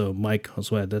brother. So Mike, that's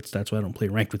why I don't play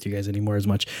ranked with you guys anymore as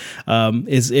much.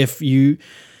 Is if you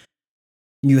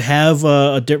have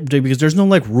because there's no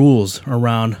like rules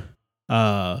around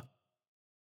what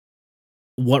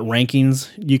rankings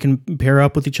you can pair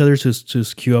up with each other to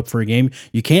queue up for a game.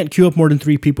 You can't queue up more than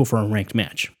 3 people for a ranked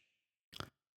match.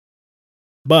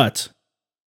 But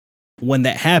when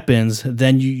that happens,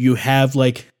 then you have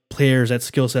like players at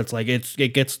skill sets, like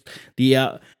it gets the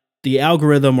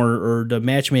algorithm or the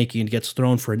matchmaking gets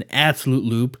thrown for an absolute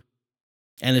loop,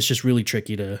 and it's just really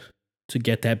tricky to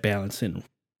get that balance in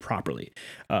properly.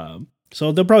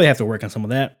 So they'll probably have to work on some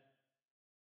of that.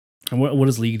 And what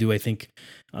does League do? I think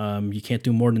you can't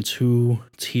do more than 2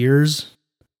 tiers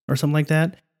or something like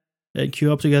that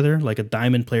queue up together. Like a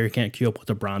diamond player can't queue up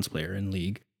with a bronze player in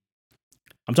League.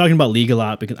 I'm talking about League a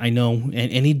lot because I know, and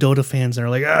any Dota fans that are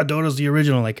like, Dota's the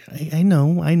original. Like, I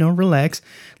know, relax.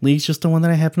 League's just the one that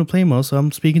I happen to play most, so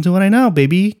I'm speaking to what I know,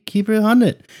 baby. Keep it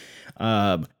 100.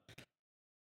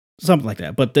 Something like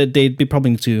that. But they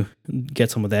probably need to get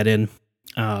some of that in.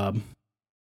 And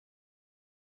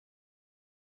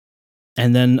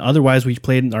then otherwise, we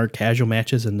played our casual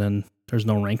matches, and then there's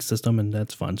no rank system, and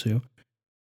that's fun too.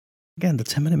 Again, the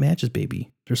 10-minute matches, baby.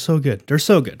 They're so good.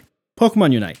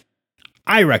 Pokemon Unite.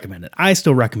 I recommend it. I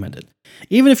still recommend it.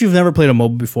 Even if you've never played a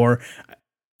MOBA before,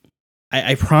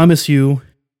 I promise you,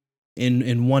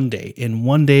 in one day. In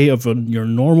one day of your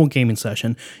normal gaming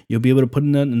session, you'll be able to put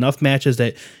in enough matches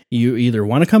that you either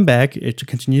want to come back to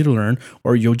continue to learn,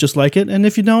 or you'll just like it. And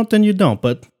if you don't, then you don't.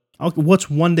 But what's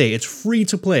one day? It's free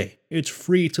to play. It's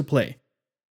free to play.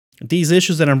 These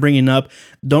issues that I'm bringing up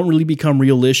don't really become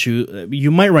real issue.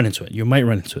 You might run into it. You might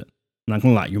run into it. I'm not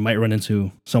gonna lie. You might run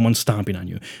into someone stomping on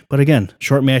you. But again,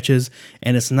 short matches,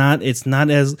 and it's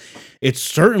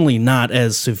certainly not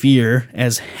as severe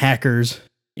as hackers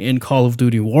in Call of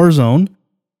Duty Warzone.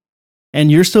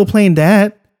 And you're still playing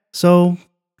that, so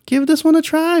give this one a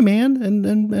try, man,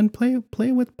 and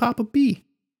play with Papa B.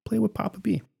 Play with Papa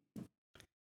B.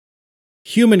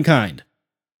 Humankind.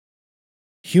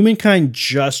 Humankind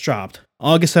just dropped.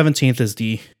 August 17th is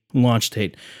the launch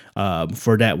date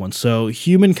for that one. So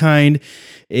Humankind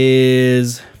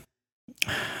is,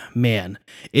 man,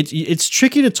 it's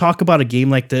tricky to talk about a game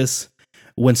like this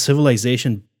when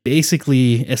Civilization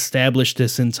basically established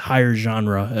this entire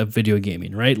genre of video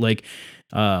gaming, right? Like,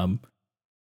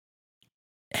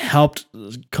 helped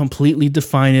completely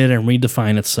define it and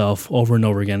redefine itself over and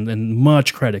over again. And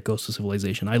much credit goes to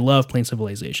Civilization. I love playing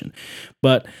Civilization.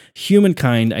 But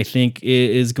Humankind, I think,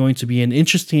 is going to be an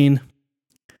interesting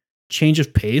change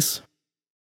of pace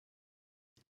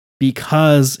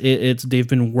because they've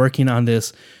been working on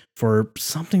this for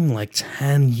something like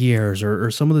 10 years,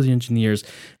 or some of the engineers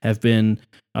have been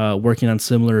working on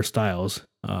similar styles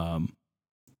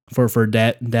for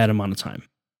that amount of time.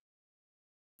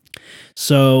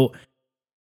 So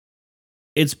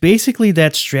it's basically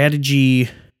that strategy.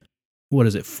 What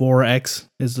is it? 4X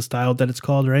is the style that it's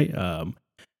called, right?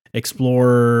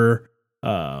 Explore.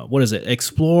 What is it?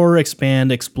 Explore,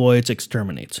 expand, exploit,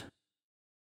 exterminate.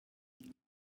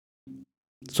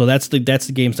 So that's the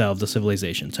game style of the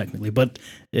Civilization, technically, but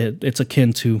it's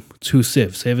akin to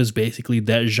Civ. Civ is basically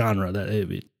that genre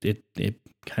that it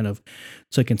kind of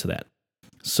took into that.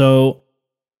 So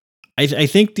I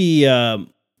think the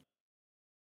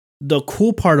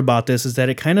cool part about this is that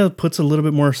it kind of puts a little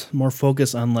bit more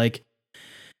focus on like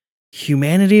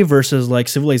humanity versus like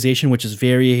Civilization, which is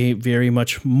very, very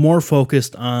much more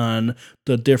focused on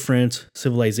the different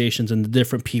civilizations and the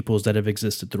different peoples that have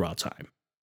existed throughout time.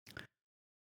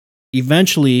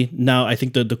 Eventually, now I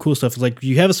think the cool stuff is like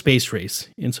you have a space race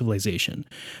in Civilization.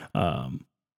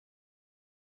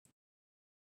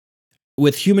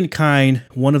 With Humankind,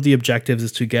 one of the objectives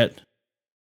is to get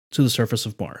to the surface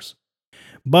of Mars.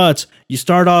 But you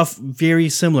start off very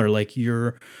similar, like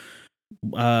you're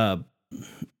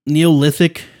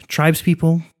Neolithic tribes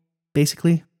people,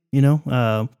 basically,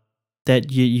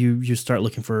 that you start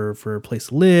looking for a place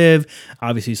to live.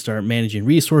 Obviously, you start managing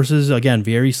resources. Again,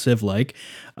 very Civ-like.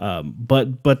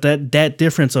 But that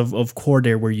difference of core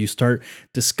there, where you start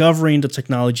discovering the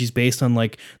technologies based on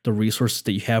like the resources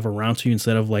that you have around you,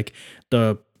 instead of like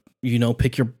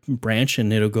pick your branch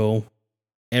and it'll go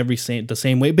the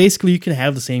same way. Basically, you can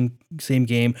have the same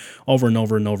game over and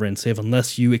over and over in Civ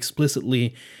unless you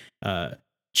explicitly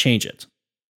change it.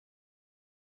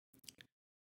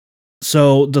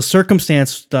 So the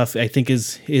circumstance stuff, I think,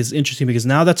 is interesting because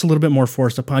now that's a little bit more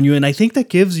forced upon you, and I think that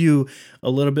gives you a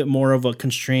little bit more of a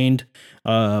constrained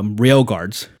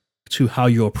railguards to how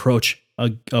you approach a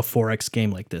 4X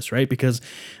game like this, right? Because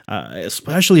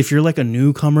especially if you're like a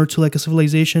newcomer to like a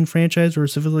Civilization franchise or a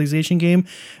Civilization game,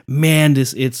 man,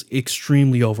 it's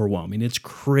extremely overwhelming. It's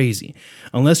crazy.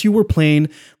 Unless you were playing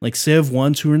like Civ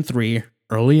 1, 2, and 3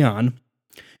 early on,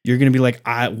 you're going to be like,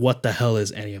 what the hell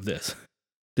is any of this?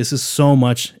 This is so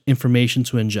much information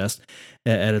to ingest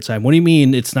at a time. What do you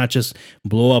mean it's not just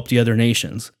blow up the other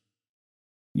nations?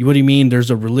 What do you mean there's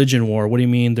a religion war? What do you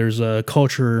mean there's a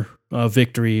culture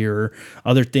victory or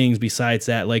other things besides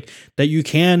that? Like that you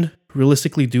can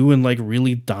realistically do and like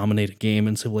really dominate a game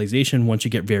in Civilization once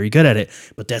you get very good at it.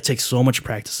 But that takes so much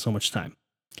practice, so much time.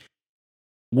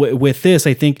 With this,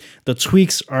 I think the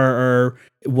tweaks are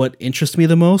what interests me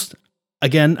the most.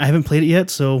 Again, I haven't played it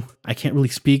yet, so I can't really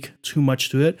speak too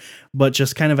much to it, but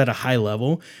just kind of at a high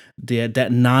level,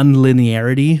 that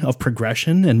non-linearity of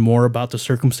progression and more about the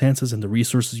circumstances and the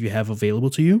resources you have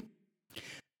available to you.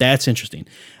 That's interesting.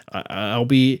 It'll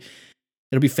be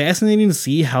fascinating to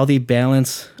see how they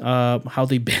balance,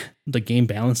 the game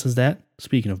balances that.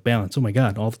 Speaking of balance, oh my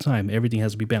God, all the time, everything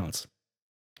has to be balanced.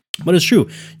 But it's true.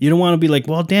 You don't want to be like,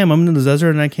 well, damn, I'm in the desert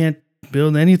and I can't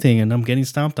build anything and I'm getting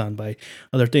stomped on by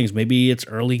other things. Maybe it's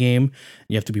early game.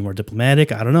 You have to be more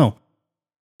diplomatic. I don't know.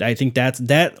 I think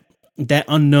that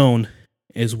unknown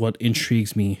is what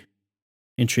intrigues me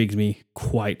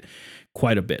quite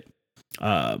a bit.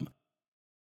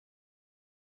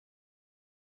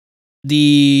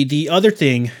 The other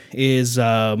thing is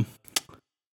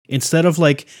instead of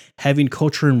like having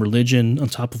culture and religion on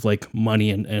top of like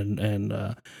money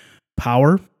and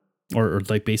power, or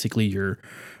like basically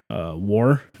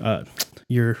war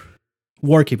your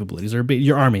war capabilities, or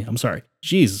your army. I'm sorry.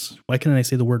 Jeez, why can't I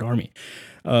say the word army?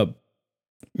 Uh,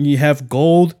 you have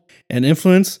gold and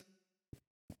influence.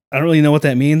 I don't really know what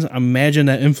that means. I imagine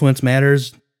that influence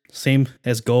matters, same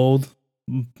as gold.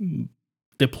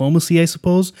 Diplomacy, I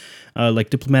suppose, like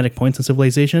diplomatic points in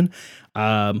civilization.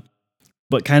 But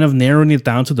kind of narrowing it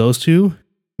down to those two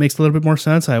makes a little bit more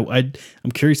sense. I'm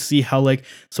curious to see how like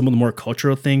some of the more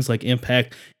cultural things like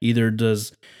impact. Either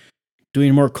does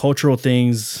doing more cultural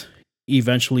things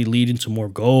eventually lead into more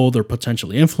gold or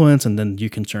potentially influence, and then you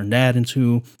can turn that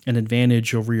into an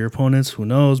advantage over your opponents. Who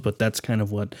knows? But that's kind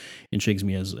of what intrigues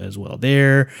me as well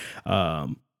there.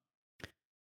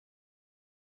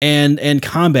 And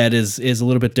combat is a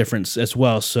little bit different as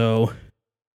well. So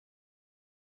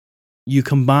you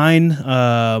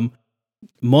combine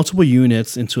multiple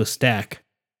units into a stack,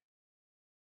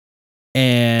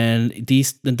 and the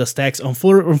stacks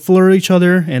unflurry each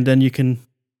other, and then you can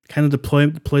kind of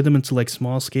deploy them into like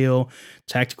small scale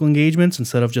tactical engagements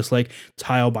instead of just like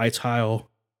tile by tile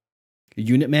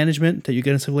unit management that you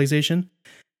get in Civilization.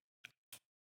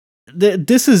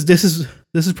 This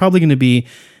is probably going to be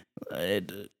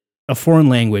a foreign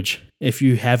language if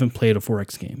you haven't played a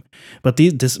 4X game. But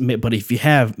if you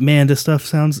have, man, this stuff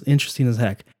sounds interesting as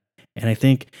heck. And I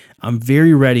think I'm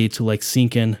very ready to like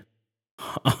sink in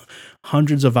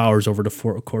hundreds of hours over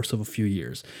the course of a few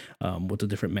years with the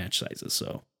different match sizes.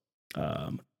 So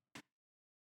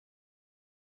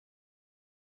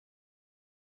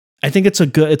I think it's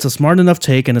a smart enough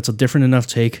take, and it's a different enough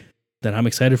take that I'm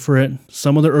excited for it.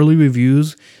 Some of the early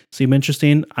reviews seem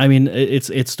interesting. I mean,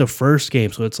 it's the first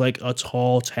game, so it's like a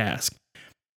tall task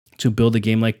to build a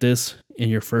game like this in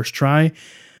your first try,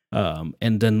 and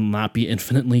then not be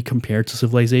infinitely compared to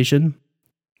Civilization.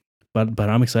 But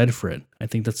I'm excited for it. I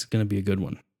think that's going to be a good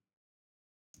one,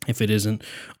 if it isn't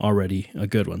already a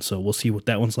good one. So we'll see what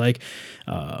that one's like,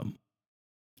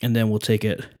 and then we'll take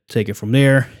it from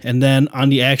there. And then on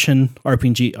the action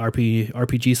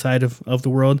RPG side of the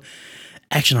world,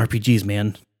 action RPGs,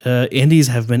 man. Indies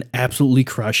have been absolutely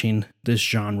crushing this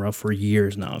genre for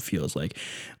years now, it feels like,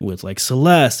 with like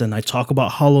Celeste, and I talk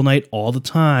about Hollow Knight all the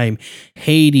time,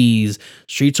 Hades,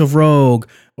 Streets of Rogue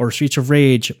or Streets of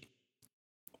Rage.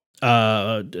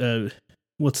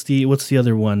 What's the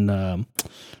other one?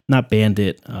 Not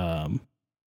Bandit.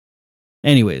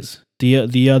 Anyways,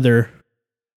 the other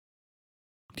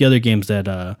games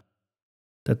that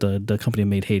the company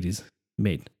made Hades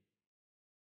made.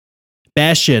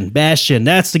 Bastion.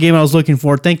 That's the game I was looking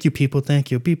for. Thank you, people.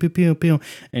 Thank you. Pew, pew, pew, pew.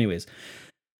 Anyways,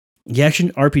 the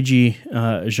action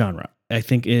RPG genre, I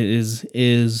think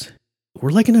is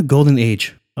we're like in a golden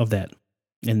age of that.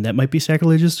 And that might be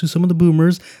sacrilegious to some of the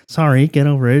boomers. Sorry, get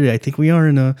over it. I think we are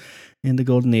in the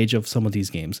golden age of some of these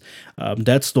games.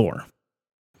 Death's Door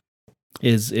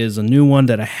is a new one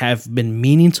that I have been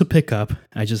meaning to pick up.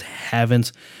 I just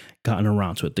haven't gotten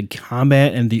around to it. The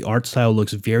combat and the art style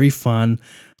looks very fun,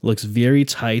 looks very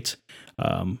tight.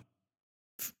 I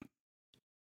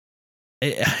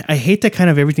hate that kind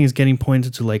of everything is getting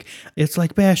pointed to like, it's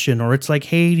like Bastion or it's like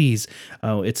Hades.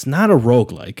 It's not a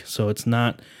roguelike, so it's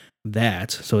not that.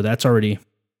 So that's already,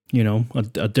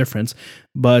 a difference.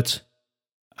 But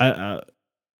I'm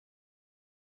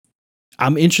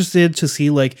interested to see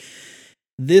like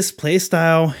this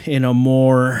playstyle in a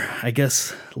more, I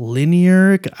guess,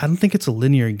 linear. I don't think it's a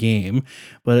linear game,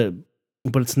 but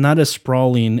it's not as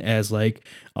sprawling as like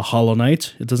a Hollow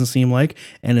Knight. It doesn't seem like,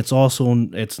 and it's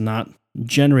not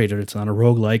generated. It's not a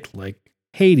roguelike like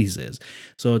Hades is.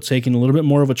 So it's taking a little bit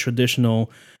more of a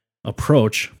traditional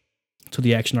approach to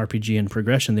the action RPG and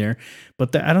progression there.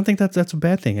 But I don't think that's a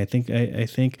bad thing. I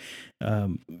think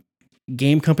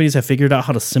game companies have figured out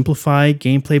how to simplify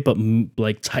gameplay, but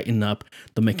like tighten up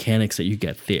the mechanics that you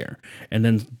get there. And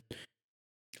then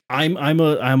I'm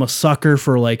a sucker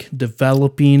for like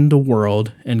developing the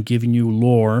world and giving you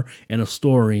lore and a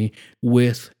story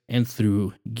with and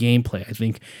through gameplay. I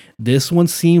think this one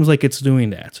seems like it's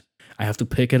doing that. I have to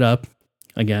pick it up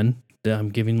again. I'm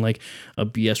giving like a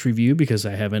BS review because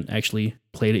I haven't actually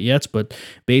played it yet, but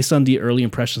based on the early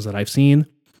impressions that I've seen,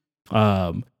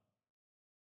 action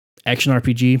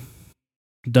RPG,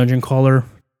 dungeon crawler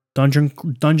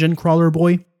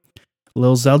boy,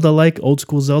 little Zelda like, old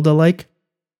school Zelda like.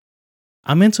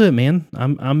 I'm into it, man.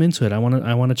 I'm into it. I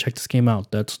want to check this game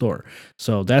out. Death's Door.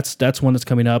 So that's one that's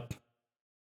coming up,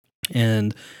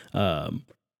 and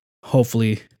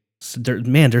hopefully,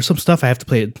 there's some stuff I have to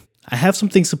play I have some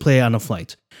things to play on a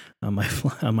flight, on my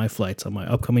on my flights, on my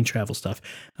upcoming travel stuff.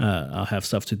 I'll have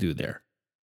stuff to do there.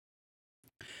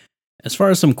 As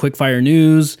far as some quickfire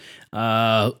news,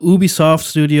 Ubisoft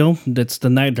Studio, they're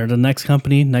the next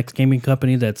company, next gaming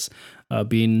company that's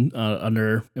being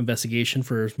under investigation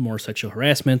for more sexual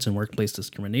harassment and workplace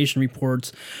discrimination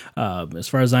reports. As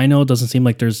far as I know, it doesn't seem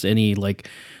like there's any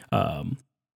um,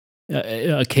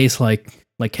 a case like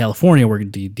California where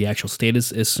the actual state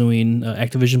is suing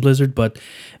Activision Blizzard. But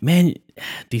man,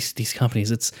 these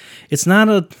companies, it's not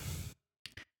a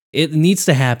it needs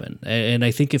to happen, and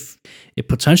I think if it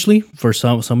potentially for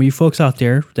some of you folks out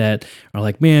there that are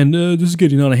like, man, this is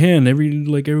getting out of hand.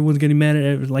 Everyone's getting mad at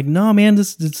it. Like, no, man,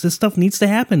 this stuff needs to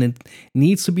happen. It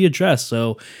needs to be addressed.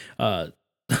 So,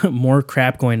 more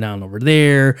crap going down over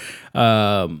there.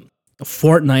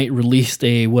 Fortnite released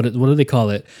what do they call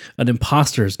it? An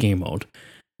imposters game mode,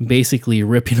 basically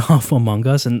ripping off Among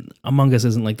Us. And Among Us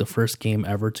isn't like the first game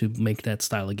ever to make that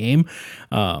style of game.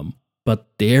 But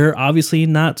they're obviously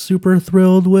not super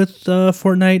thrilled with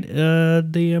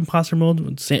Fortnite, the imposter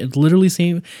mode. Literally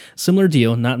similar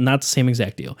deal, not the same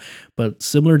exact deal, but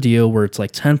similar deal where it's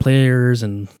like 10 players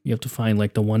and you have to find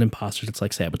like the one imposter that's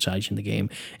like sabotaging the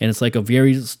game, and it's like a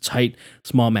very tight,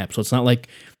 small map. So it's not like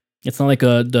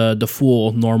the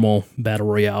full normal battle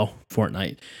royale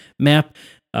Fortnite map.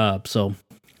 So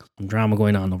drama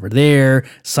going on over there.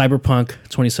 Cyberpunk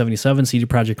 2077, CD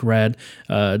Projekt Red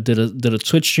did a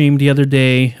Twitch stream the other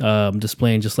day,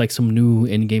 displaying just like some new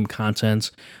in-game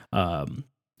content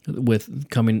with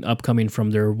upcoming from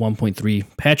their 1.3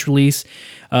 patch release.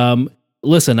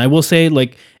 Listen, I will say,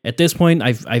 like, at this point,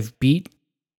 I've beat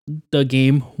the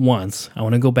game once. I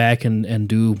want to go back and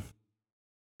do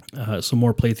some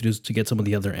more playthroughs to get some of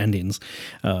the other endings,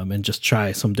 and just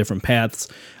try some different paths.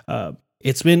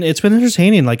 It's been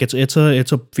entertaining. Like, it's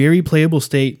a very playable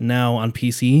state now on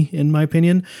PC, in my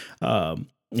opinion.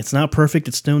 It's not perfect.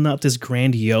 It's still not this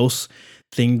grandiose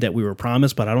thing that we were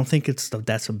promised, but I don't think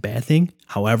that's a bad thing.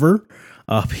 However,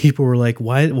 people were like,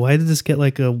 why did this get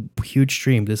like a huge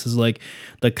stream? This is like,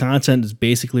 the content is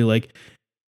basically like,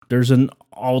 there's an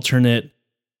alternate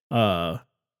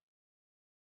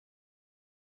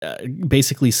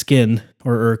basically skin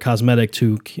or cosmetic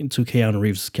to Keanu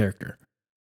Reeves' character.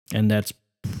 And that's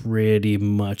pretty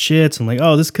much it. So I'm like,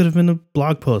 oh, this could have been a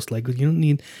blog post. Like, you don't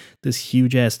need this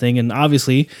huge ass thing. And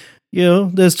obviously,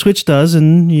 as Twitch does,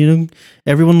 and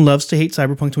everyone loves to hate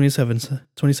Cyberpunk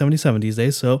 2077 these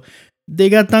days. So they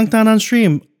got dunked on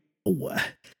stream.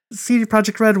 CD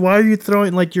Projekt Red, why are you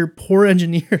throwing like your poor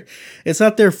engineer? It's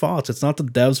not their fault. It's not the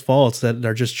devs' fault. It's that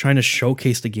they're just trying to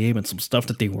showcase the game and some stuff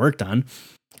that they worked on.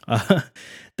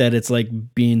 That it's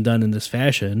like being done in this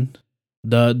fashion.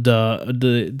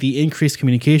 The increased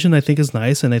communication, I think, is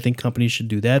nice, and I think companies should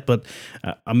do that. But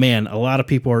man, a lot of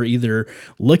people are either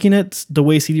looking at the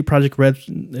way CD Projekt Red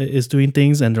is doing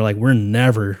things, and they're like, we're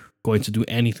never going to do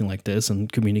anything like this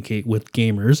and communicate with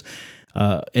gamers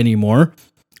anymore.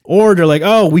 Or they're like,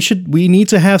 oh, we need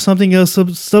to have something of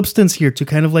substance here to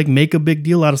kind of like make a big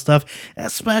deal out of stuff,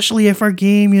 especially if our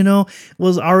game,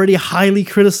 was already highly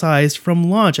criticized from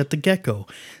launch at the get-go.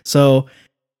 So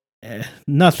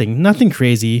nothing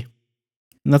crazy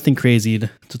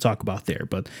to talk about there,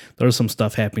 but there's some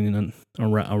stuff happening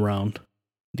around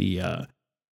the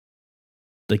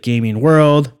gaming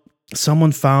world.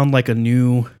 Someone found like a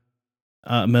new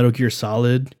Metal Gear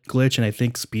Solid glitch, and I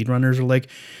think speedrunners are like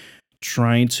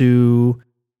trying to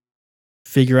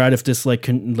figure out if this like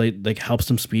can like helps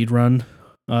them speedrun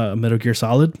Metal Gear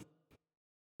Solid,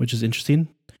 which is interesting.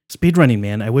 Speedrunning,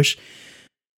 man, I wish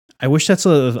that's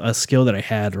a skill that I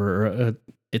had, or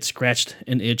it scratched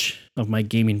an itch of my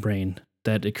gaming brain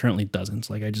that it currently doesn't.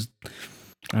 Like, I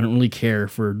don't really care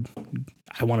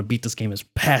I want to beat this game as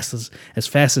fast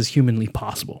as humanly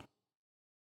possible.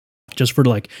 Just for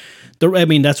like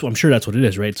I'm sure that's what it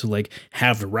is, right? To like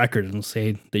have the record and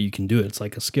say that you can do it. It's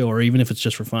like a skill, or even if it's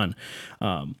just for fun.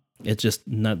 It's just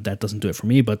not, that doesn't do it for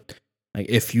me. But like,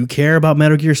 if you care about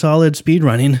Metal Gear Solid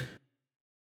speedrunning,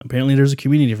 apparently there's a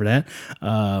community for that.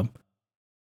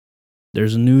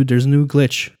 There's a new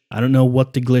glitch. I don't know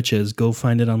what the glitch is. Go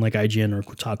find it on like IGN or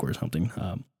Kotaku or something.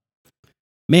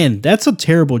 Man, that's a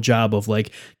terrible job of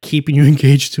like keeping you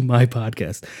engaged to my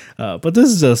podcast. But this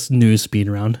is a news speed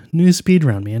round,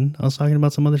 man. I was talking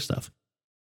about some other stuff,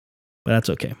 but that's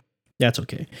okay.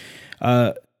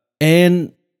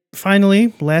 And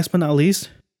finally, last but not least,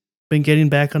 been getting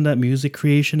back on that music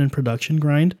creation and production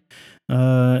grind.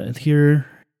 Here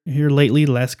lately,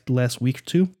 last week or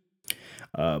two.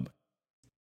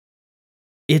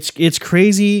 It's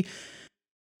crazy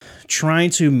trying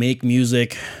to make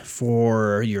music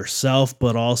for yourself,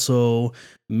 but also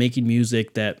making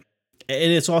music that,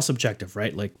 and it's all subjective,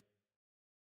 right? Like,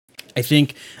 I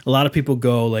think a lot of people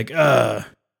go like,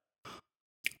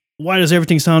 why does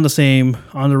everything sound the same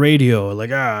on the radio?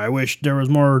 Like, I wish there was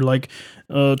more like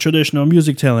traditional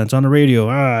music talents on the radio.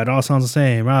 It all sounds the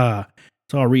same.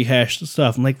 It's all rehashed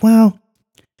stuff. I'm like, well,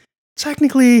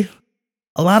 technically,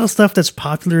 a lot of stuff that's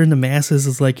popular in the masses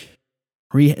is like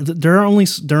there are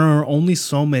only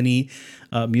so many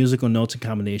musical notes and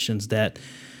combinations that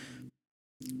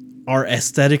are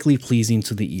aesthetically pleasing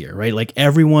to the ear, right? Like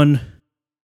everyone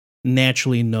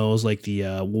naturally knows like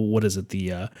the what is it,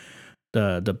 the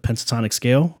pentatonic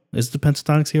scale? Is it the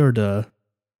pentatonic scale or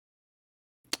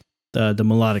the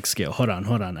melodic scale? Hold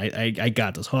on. I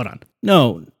got this. Hold on.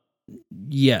 No.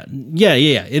 Yeah.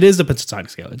 It is the pentatonic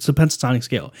scale. It's the pentatonic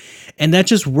scale. And that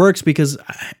just works because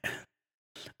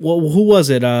well, who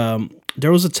was it?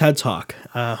 There was a TED talk.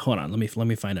 Hold on, let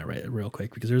me find that right real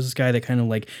quick because there's this guy that kind of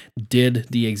like did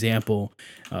the example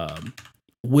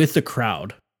with the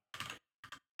crowd.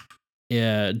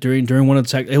 Yeah, during one of the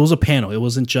tech, it was a panel. It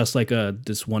wasn't just like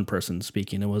this one person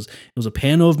speaking. It was a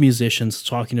panel of musicians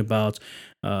talking about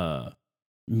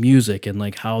music and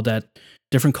like how that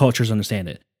different cultures understand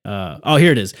it.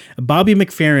 Here it is. Bobby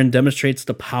McFerrin demonstrates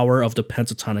the power of the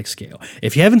pentatonic scale.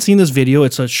 If you haven't seen this video,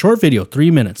 it's a short video,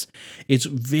 3 minutes. It's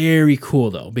very cool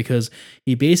though because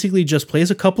he basically just plays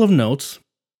a couple of notes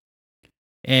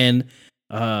and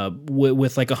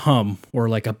with like a hum or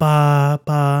like a ba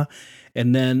ba,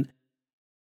 and then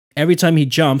every time he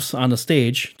jumps on the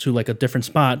stage to like a different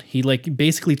spot, he like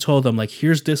basically told them like,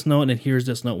 here's this note and here's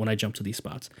this note when I jump to these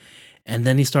spots. And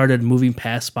then he started moving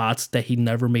past spots that he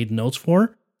never made notes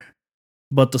for.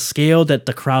 But the scale that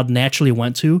the crowd naturally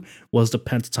went to was the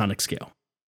pentatonic scale.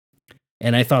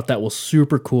 And I thought that was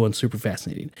super cool and super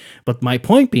fascinating. But my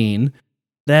point being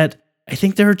that I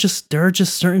think there are just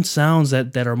certain sounds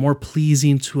that are more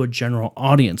pleasing to a general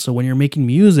audience. So when you're making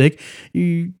music,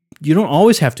 you don't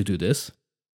always have to do this.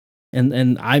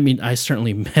 And I mean, I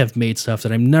certainly have made stuff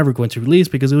that I'm never going to release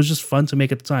because it was just fun to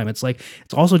make at the time. It's like,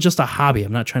 it's also just a hobby.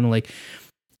 I'm not trying to like,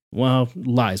 well,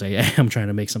 lies. I am trying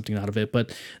to make something out of it,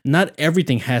 but not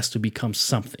everything has to become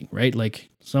something, right? Like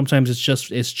sometimes it's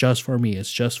just for me.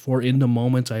 It's just for in the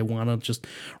moment. I want to just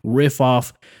riff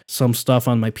off some stuff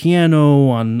on my piano,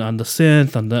 on the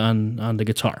synth, on the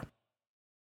guitar.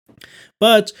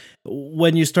 But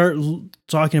when you start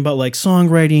talking about like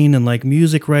songwriting and like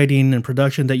music writing and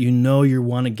production that you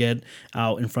want to get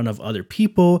out in front of other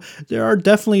people, there are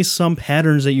definitely some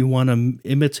patterns that you want to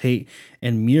imitate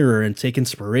and mirror and take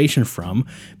inspiration from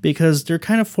because they're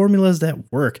kind of formulas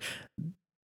that work.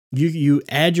 You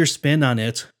add your spin on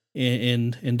it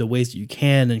in the ways that you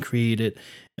can and create it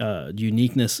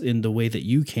uniqueness in the way that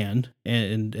you can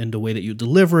and the way that you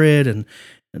deliver it and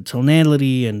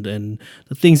tonality and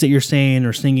the things that you're saying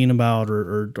or singing about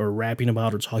or rapping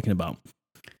about or talking about.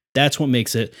 That's what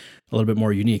makes it a little bit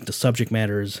more unique. The subject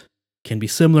matters can be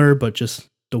similar, but just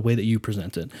the way that you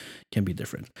present it can be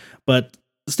different. But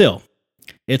still,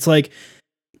 it's like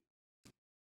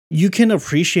you can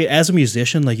appreciate as a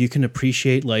musician, like you can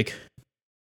appreciate like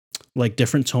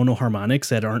different tonal harmonics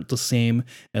that aren't the same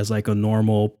as like a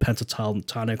normal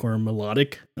pentatonic or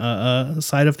melodic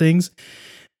side of things.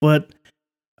 But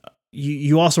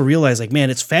you also realize like, man,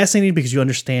 it's fascinating because you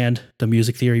understand the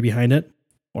music theory behind it,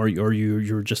 or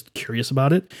you're just curious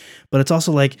about it. But it's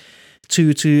also like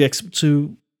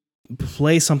to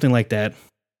play something like that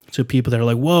to people that are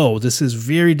like, whoa, this is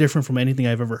very different from anything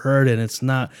I've ever heard, and it's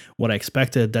not what I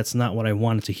expected. That's not what I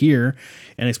wanted to hear.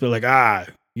 And it's like,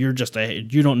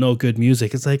 you don't know good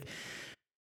music. It's like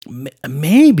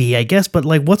maybe I guess, but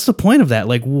like, what's the point of that?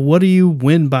 Like, what do you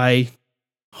win by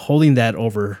holding that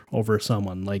over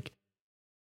someone? Like,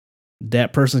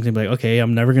 that person's gonna be like, okay,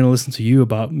 I'm never gonna listen to you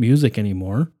about music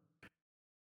anymore.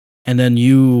 And then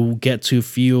you get to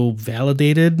feel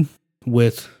validated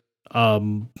with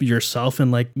yourself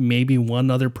and like maybe one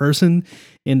other person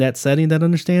in that setting that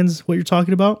understands what you're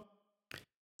talking about.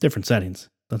 Different settings,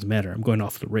 doesn't matter. I'm going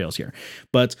off the rails here,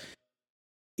 but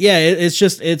yeah, it's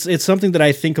just it's something that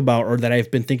I think about or that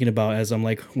I've been thinking about as I'm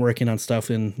like working on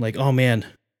stuff and like, oh man,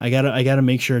 I gotta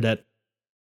make sure that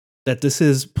this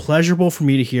is pleasurable for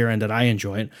me to hear and that I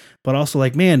enjoy it, but also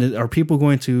like, man, are people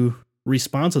going to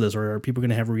respond to this or are people going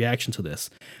to have a reaction to this?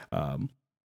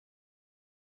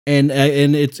 And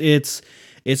it's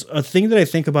a thing that I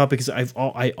think about because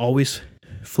I always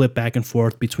flip back and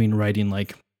forth between writing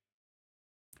like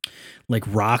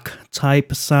rock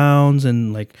type sounds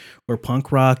and like or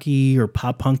punk rocky or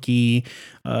pop punky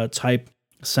type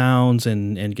sounds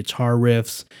and guitar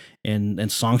riffs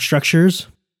and song structures.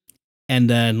 and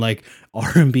then like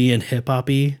R&B and hip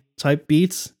hoppy type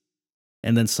beats,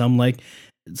 and then some like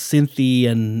synthy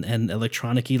and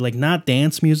electronicy, like not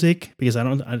dance music because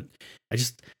I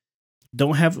just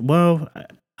don't have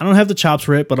I don't have the chops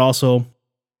for it, but also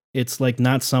it's like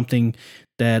not something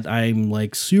that I'm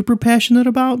like super passionate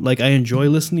about. Like I enjoy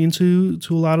listening to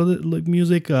a lot of the like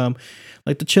music,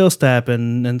 like the chill step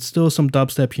and still some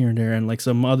dubstep here and there, and like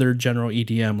some other general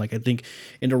EDM. Like I think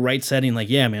in the right setting, like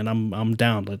yeah, man, I'm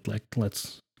down.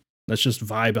 Let's just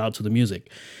vibe out to the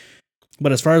music.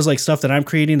 But as far as like stuff that I'm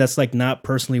creating, that's like not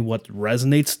personally what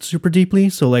resonates super deeply.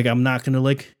 So like I'm not gonna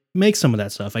like make some of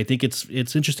that stuff. I think it's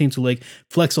interesting to like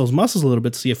flex those muscles a little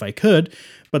bit to see if I could.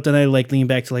 But then I like lean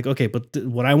back to like, okay, but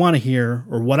what I want to hear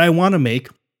or what I want to make,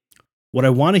 what I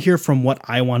want to hear from what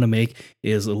I want to make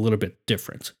is a little bit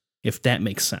different, if that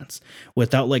makes sense,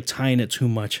 without like tying it too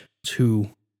much to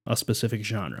a specific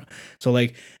genre. So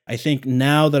like I think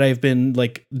now that I've been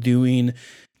like doing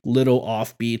little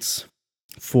offbeats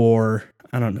for,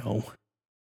 I don't know,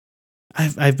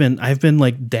 I've been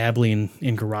like dabbling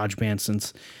in GarageBand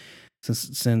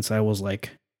since I was like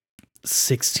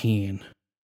 16,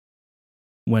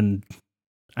 when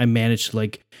I managed to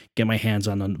like get my hands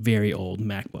on a very old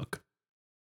MacBook,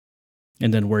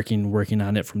 and then working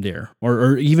on it from there,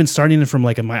 or even starting it from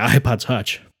like my iPod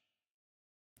Touch,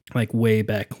 like way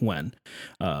back when.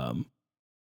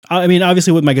 I mean,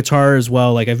 obviously with my guitar as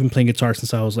well. Like I've been playing guitar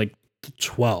since I was like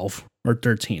 12 or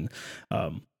 13.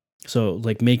 So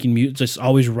like making music, just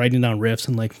always writing down riffs,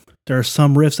 and like there are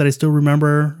some riffs that I still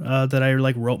remember that I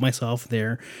like wrote myself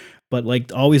there, but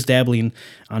like always dabbling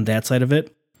on that side of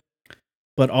it,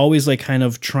 but always like kind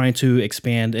of trying to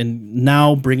expand and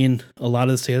now bringing a lot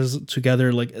of this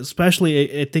together. Like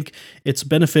especially, I think it's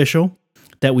beneficial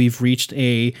that we've reached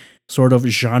a sort of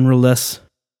genreless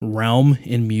realm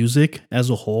in music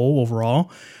as a whole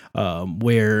overall,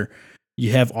 where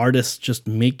you have artists just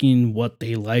making what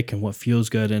they like and what feels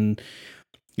good, and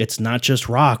it's not just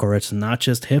rock, or it's not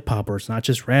just hip hop, or it's not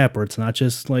just rap, or it's not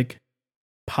just like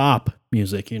pop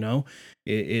music. You know,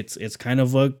 it's kind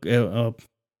of a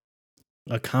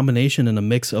combination and a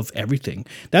mix of everything.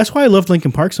 That's why I love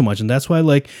Linkin Park so much, and that's why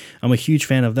like I'm a huge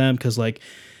fan of them, because like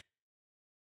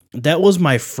that was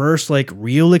my first like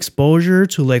real exposure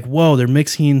to like, whoa, they're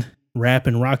mixing rap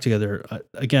and rock together.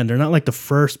 Again, they're not like the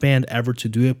first band ever to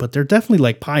do it, but they're definitely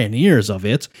like pioneers of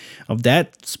it, of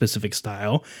that specific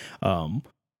style.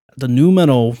 The nu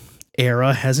metal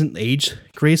era hasn't aged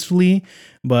gracefully,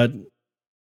 but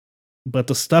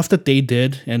the stuff that they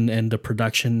did, and the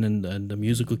production and the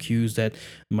musical cues that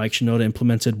Mike Shinoda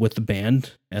implemented with the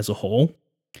band as a whole,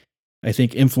 I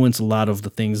think influenced a lot of the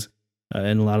things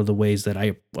and a lot of the ways that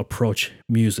I approach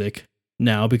music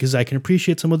now, because I can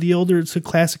appreciate some of the older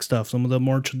classic stuff, some of the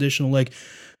more traditional, like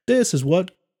this is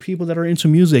what people that are into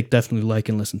music definitely like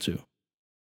and listen to.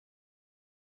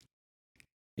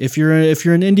 If you're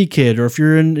an indie kid, or if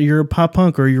you're a pop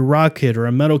punk, or you're a rock kid, or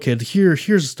a metal kid, here's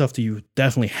the stuff that you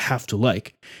definitely have to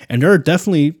like. And there are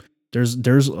definitely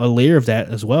there's a layer of that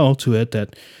as well to it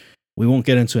that we won't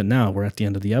get into it now. We're at the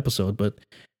end of the episode, but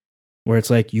where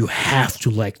it's like you have to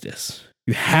like this.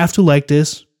 You have to like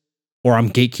this, or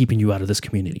I'm gatekeeping you out of this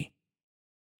community.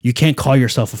 You can't call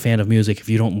yourself a fan of music if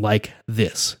you don't like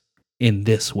this in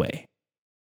this way.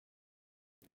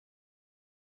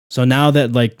 So now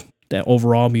that like that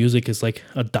overall music is like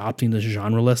adopting this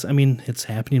genreless, I mean, it's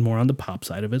happening more on the pop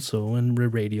side of it. So, and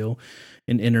radio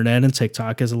and internet and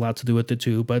TikTok has a lot to do with it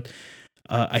too. But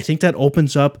I think that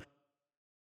opens up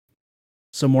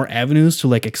some more avenues to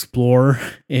like explore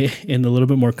in a little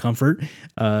bit more comfort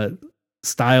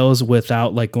styles,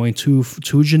 without like going too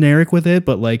generic with it,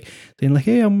 but like saying like,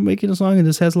 hey, I'm making a song and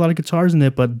this has a lot of guitars in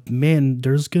it, but man,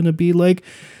 there's gonna be like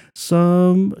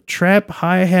some trap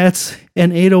hi-hats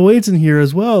and 808s in here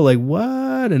as well. Like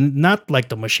what? And not like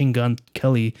the Machine Gun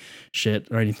Kelly shit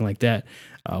or anything like that,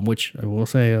 which I will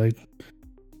say, like,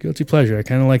 guilty pleasure. I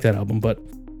kind of like that album, but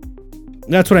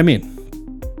that's what I mean.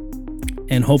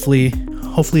 And hopefully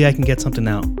I can get something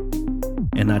out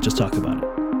and not just talk about it.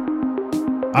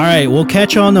 All right, we'll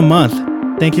catch you on the month.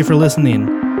 Thank you for listening.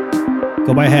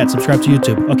 Go buy a hat, subscribe to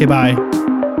YouTube. Okay, bye.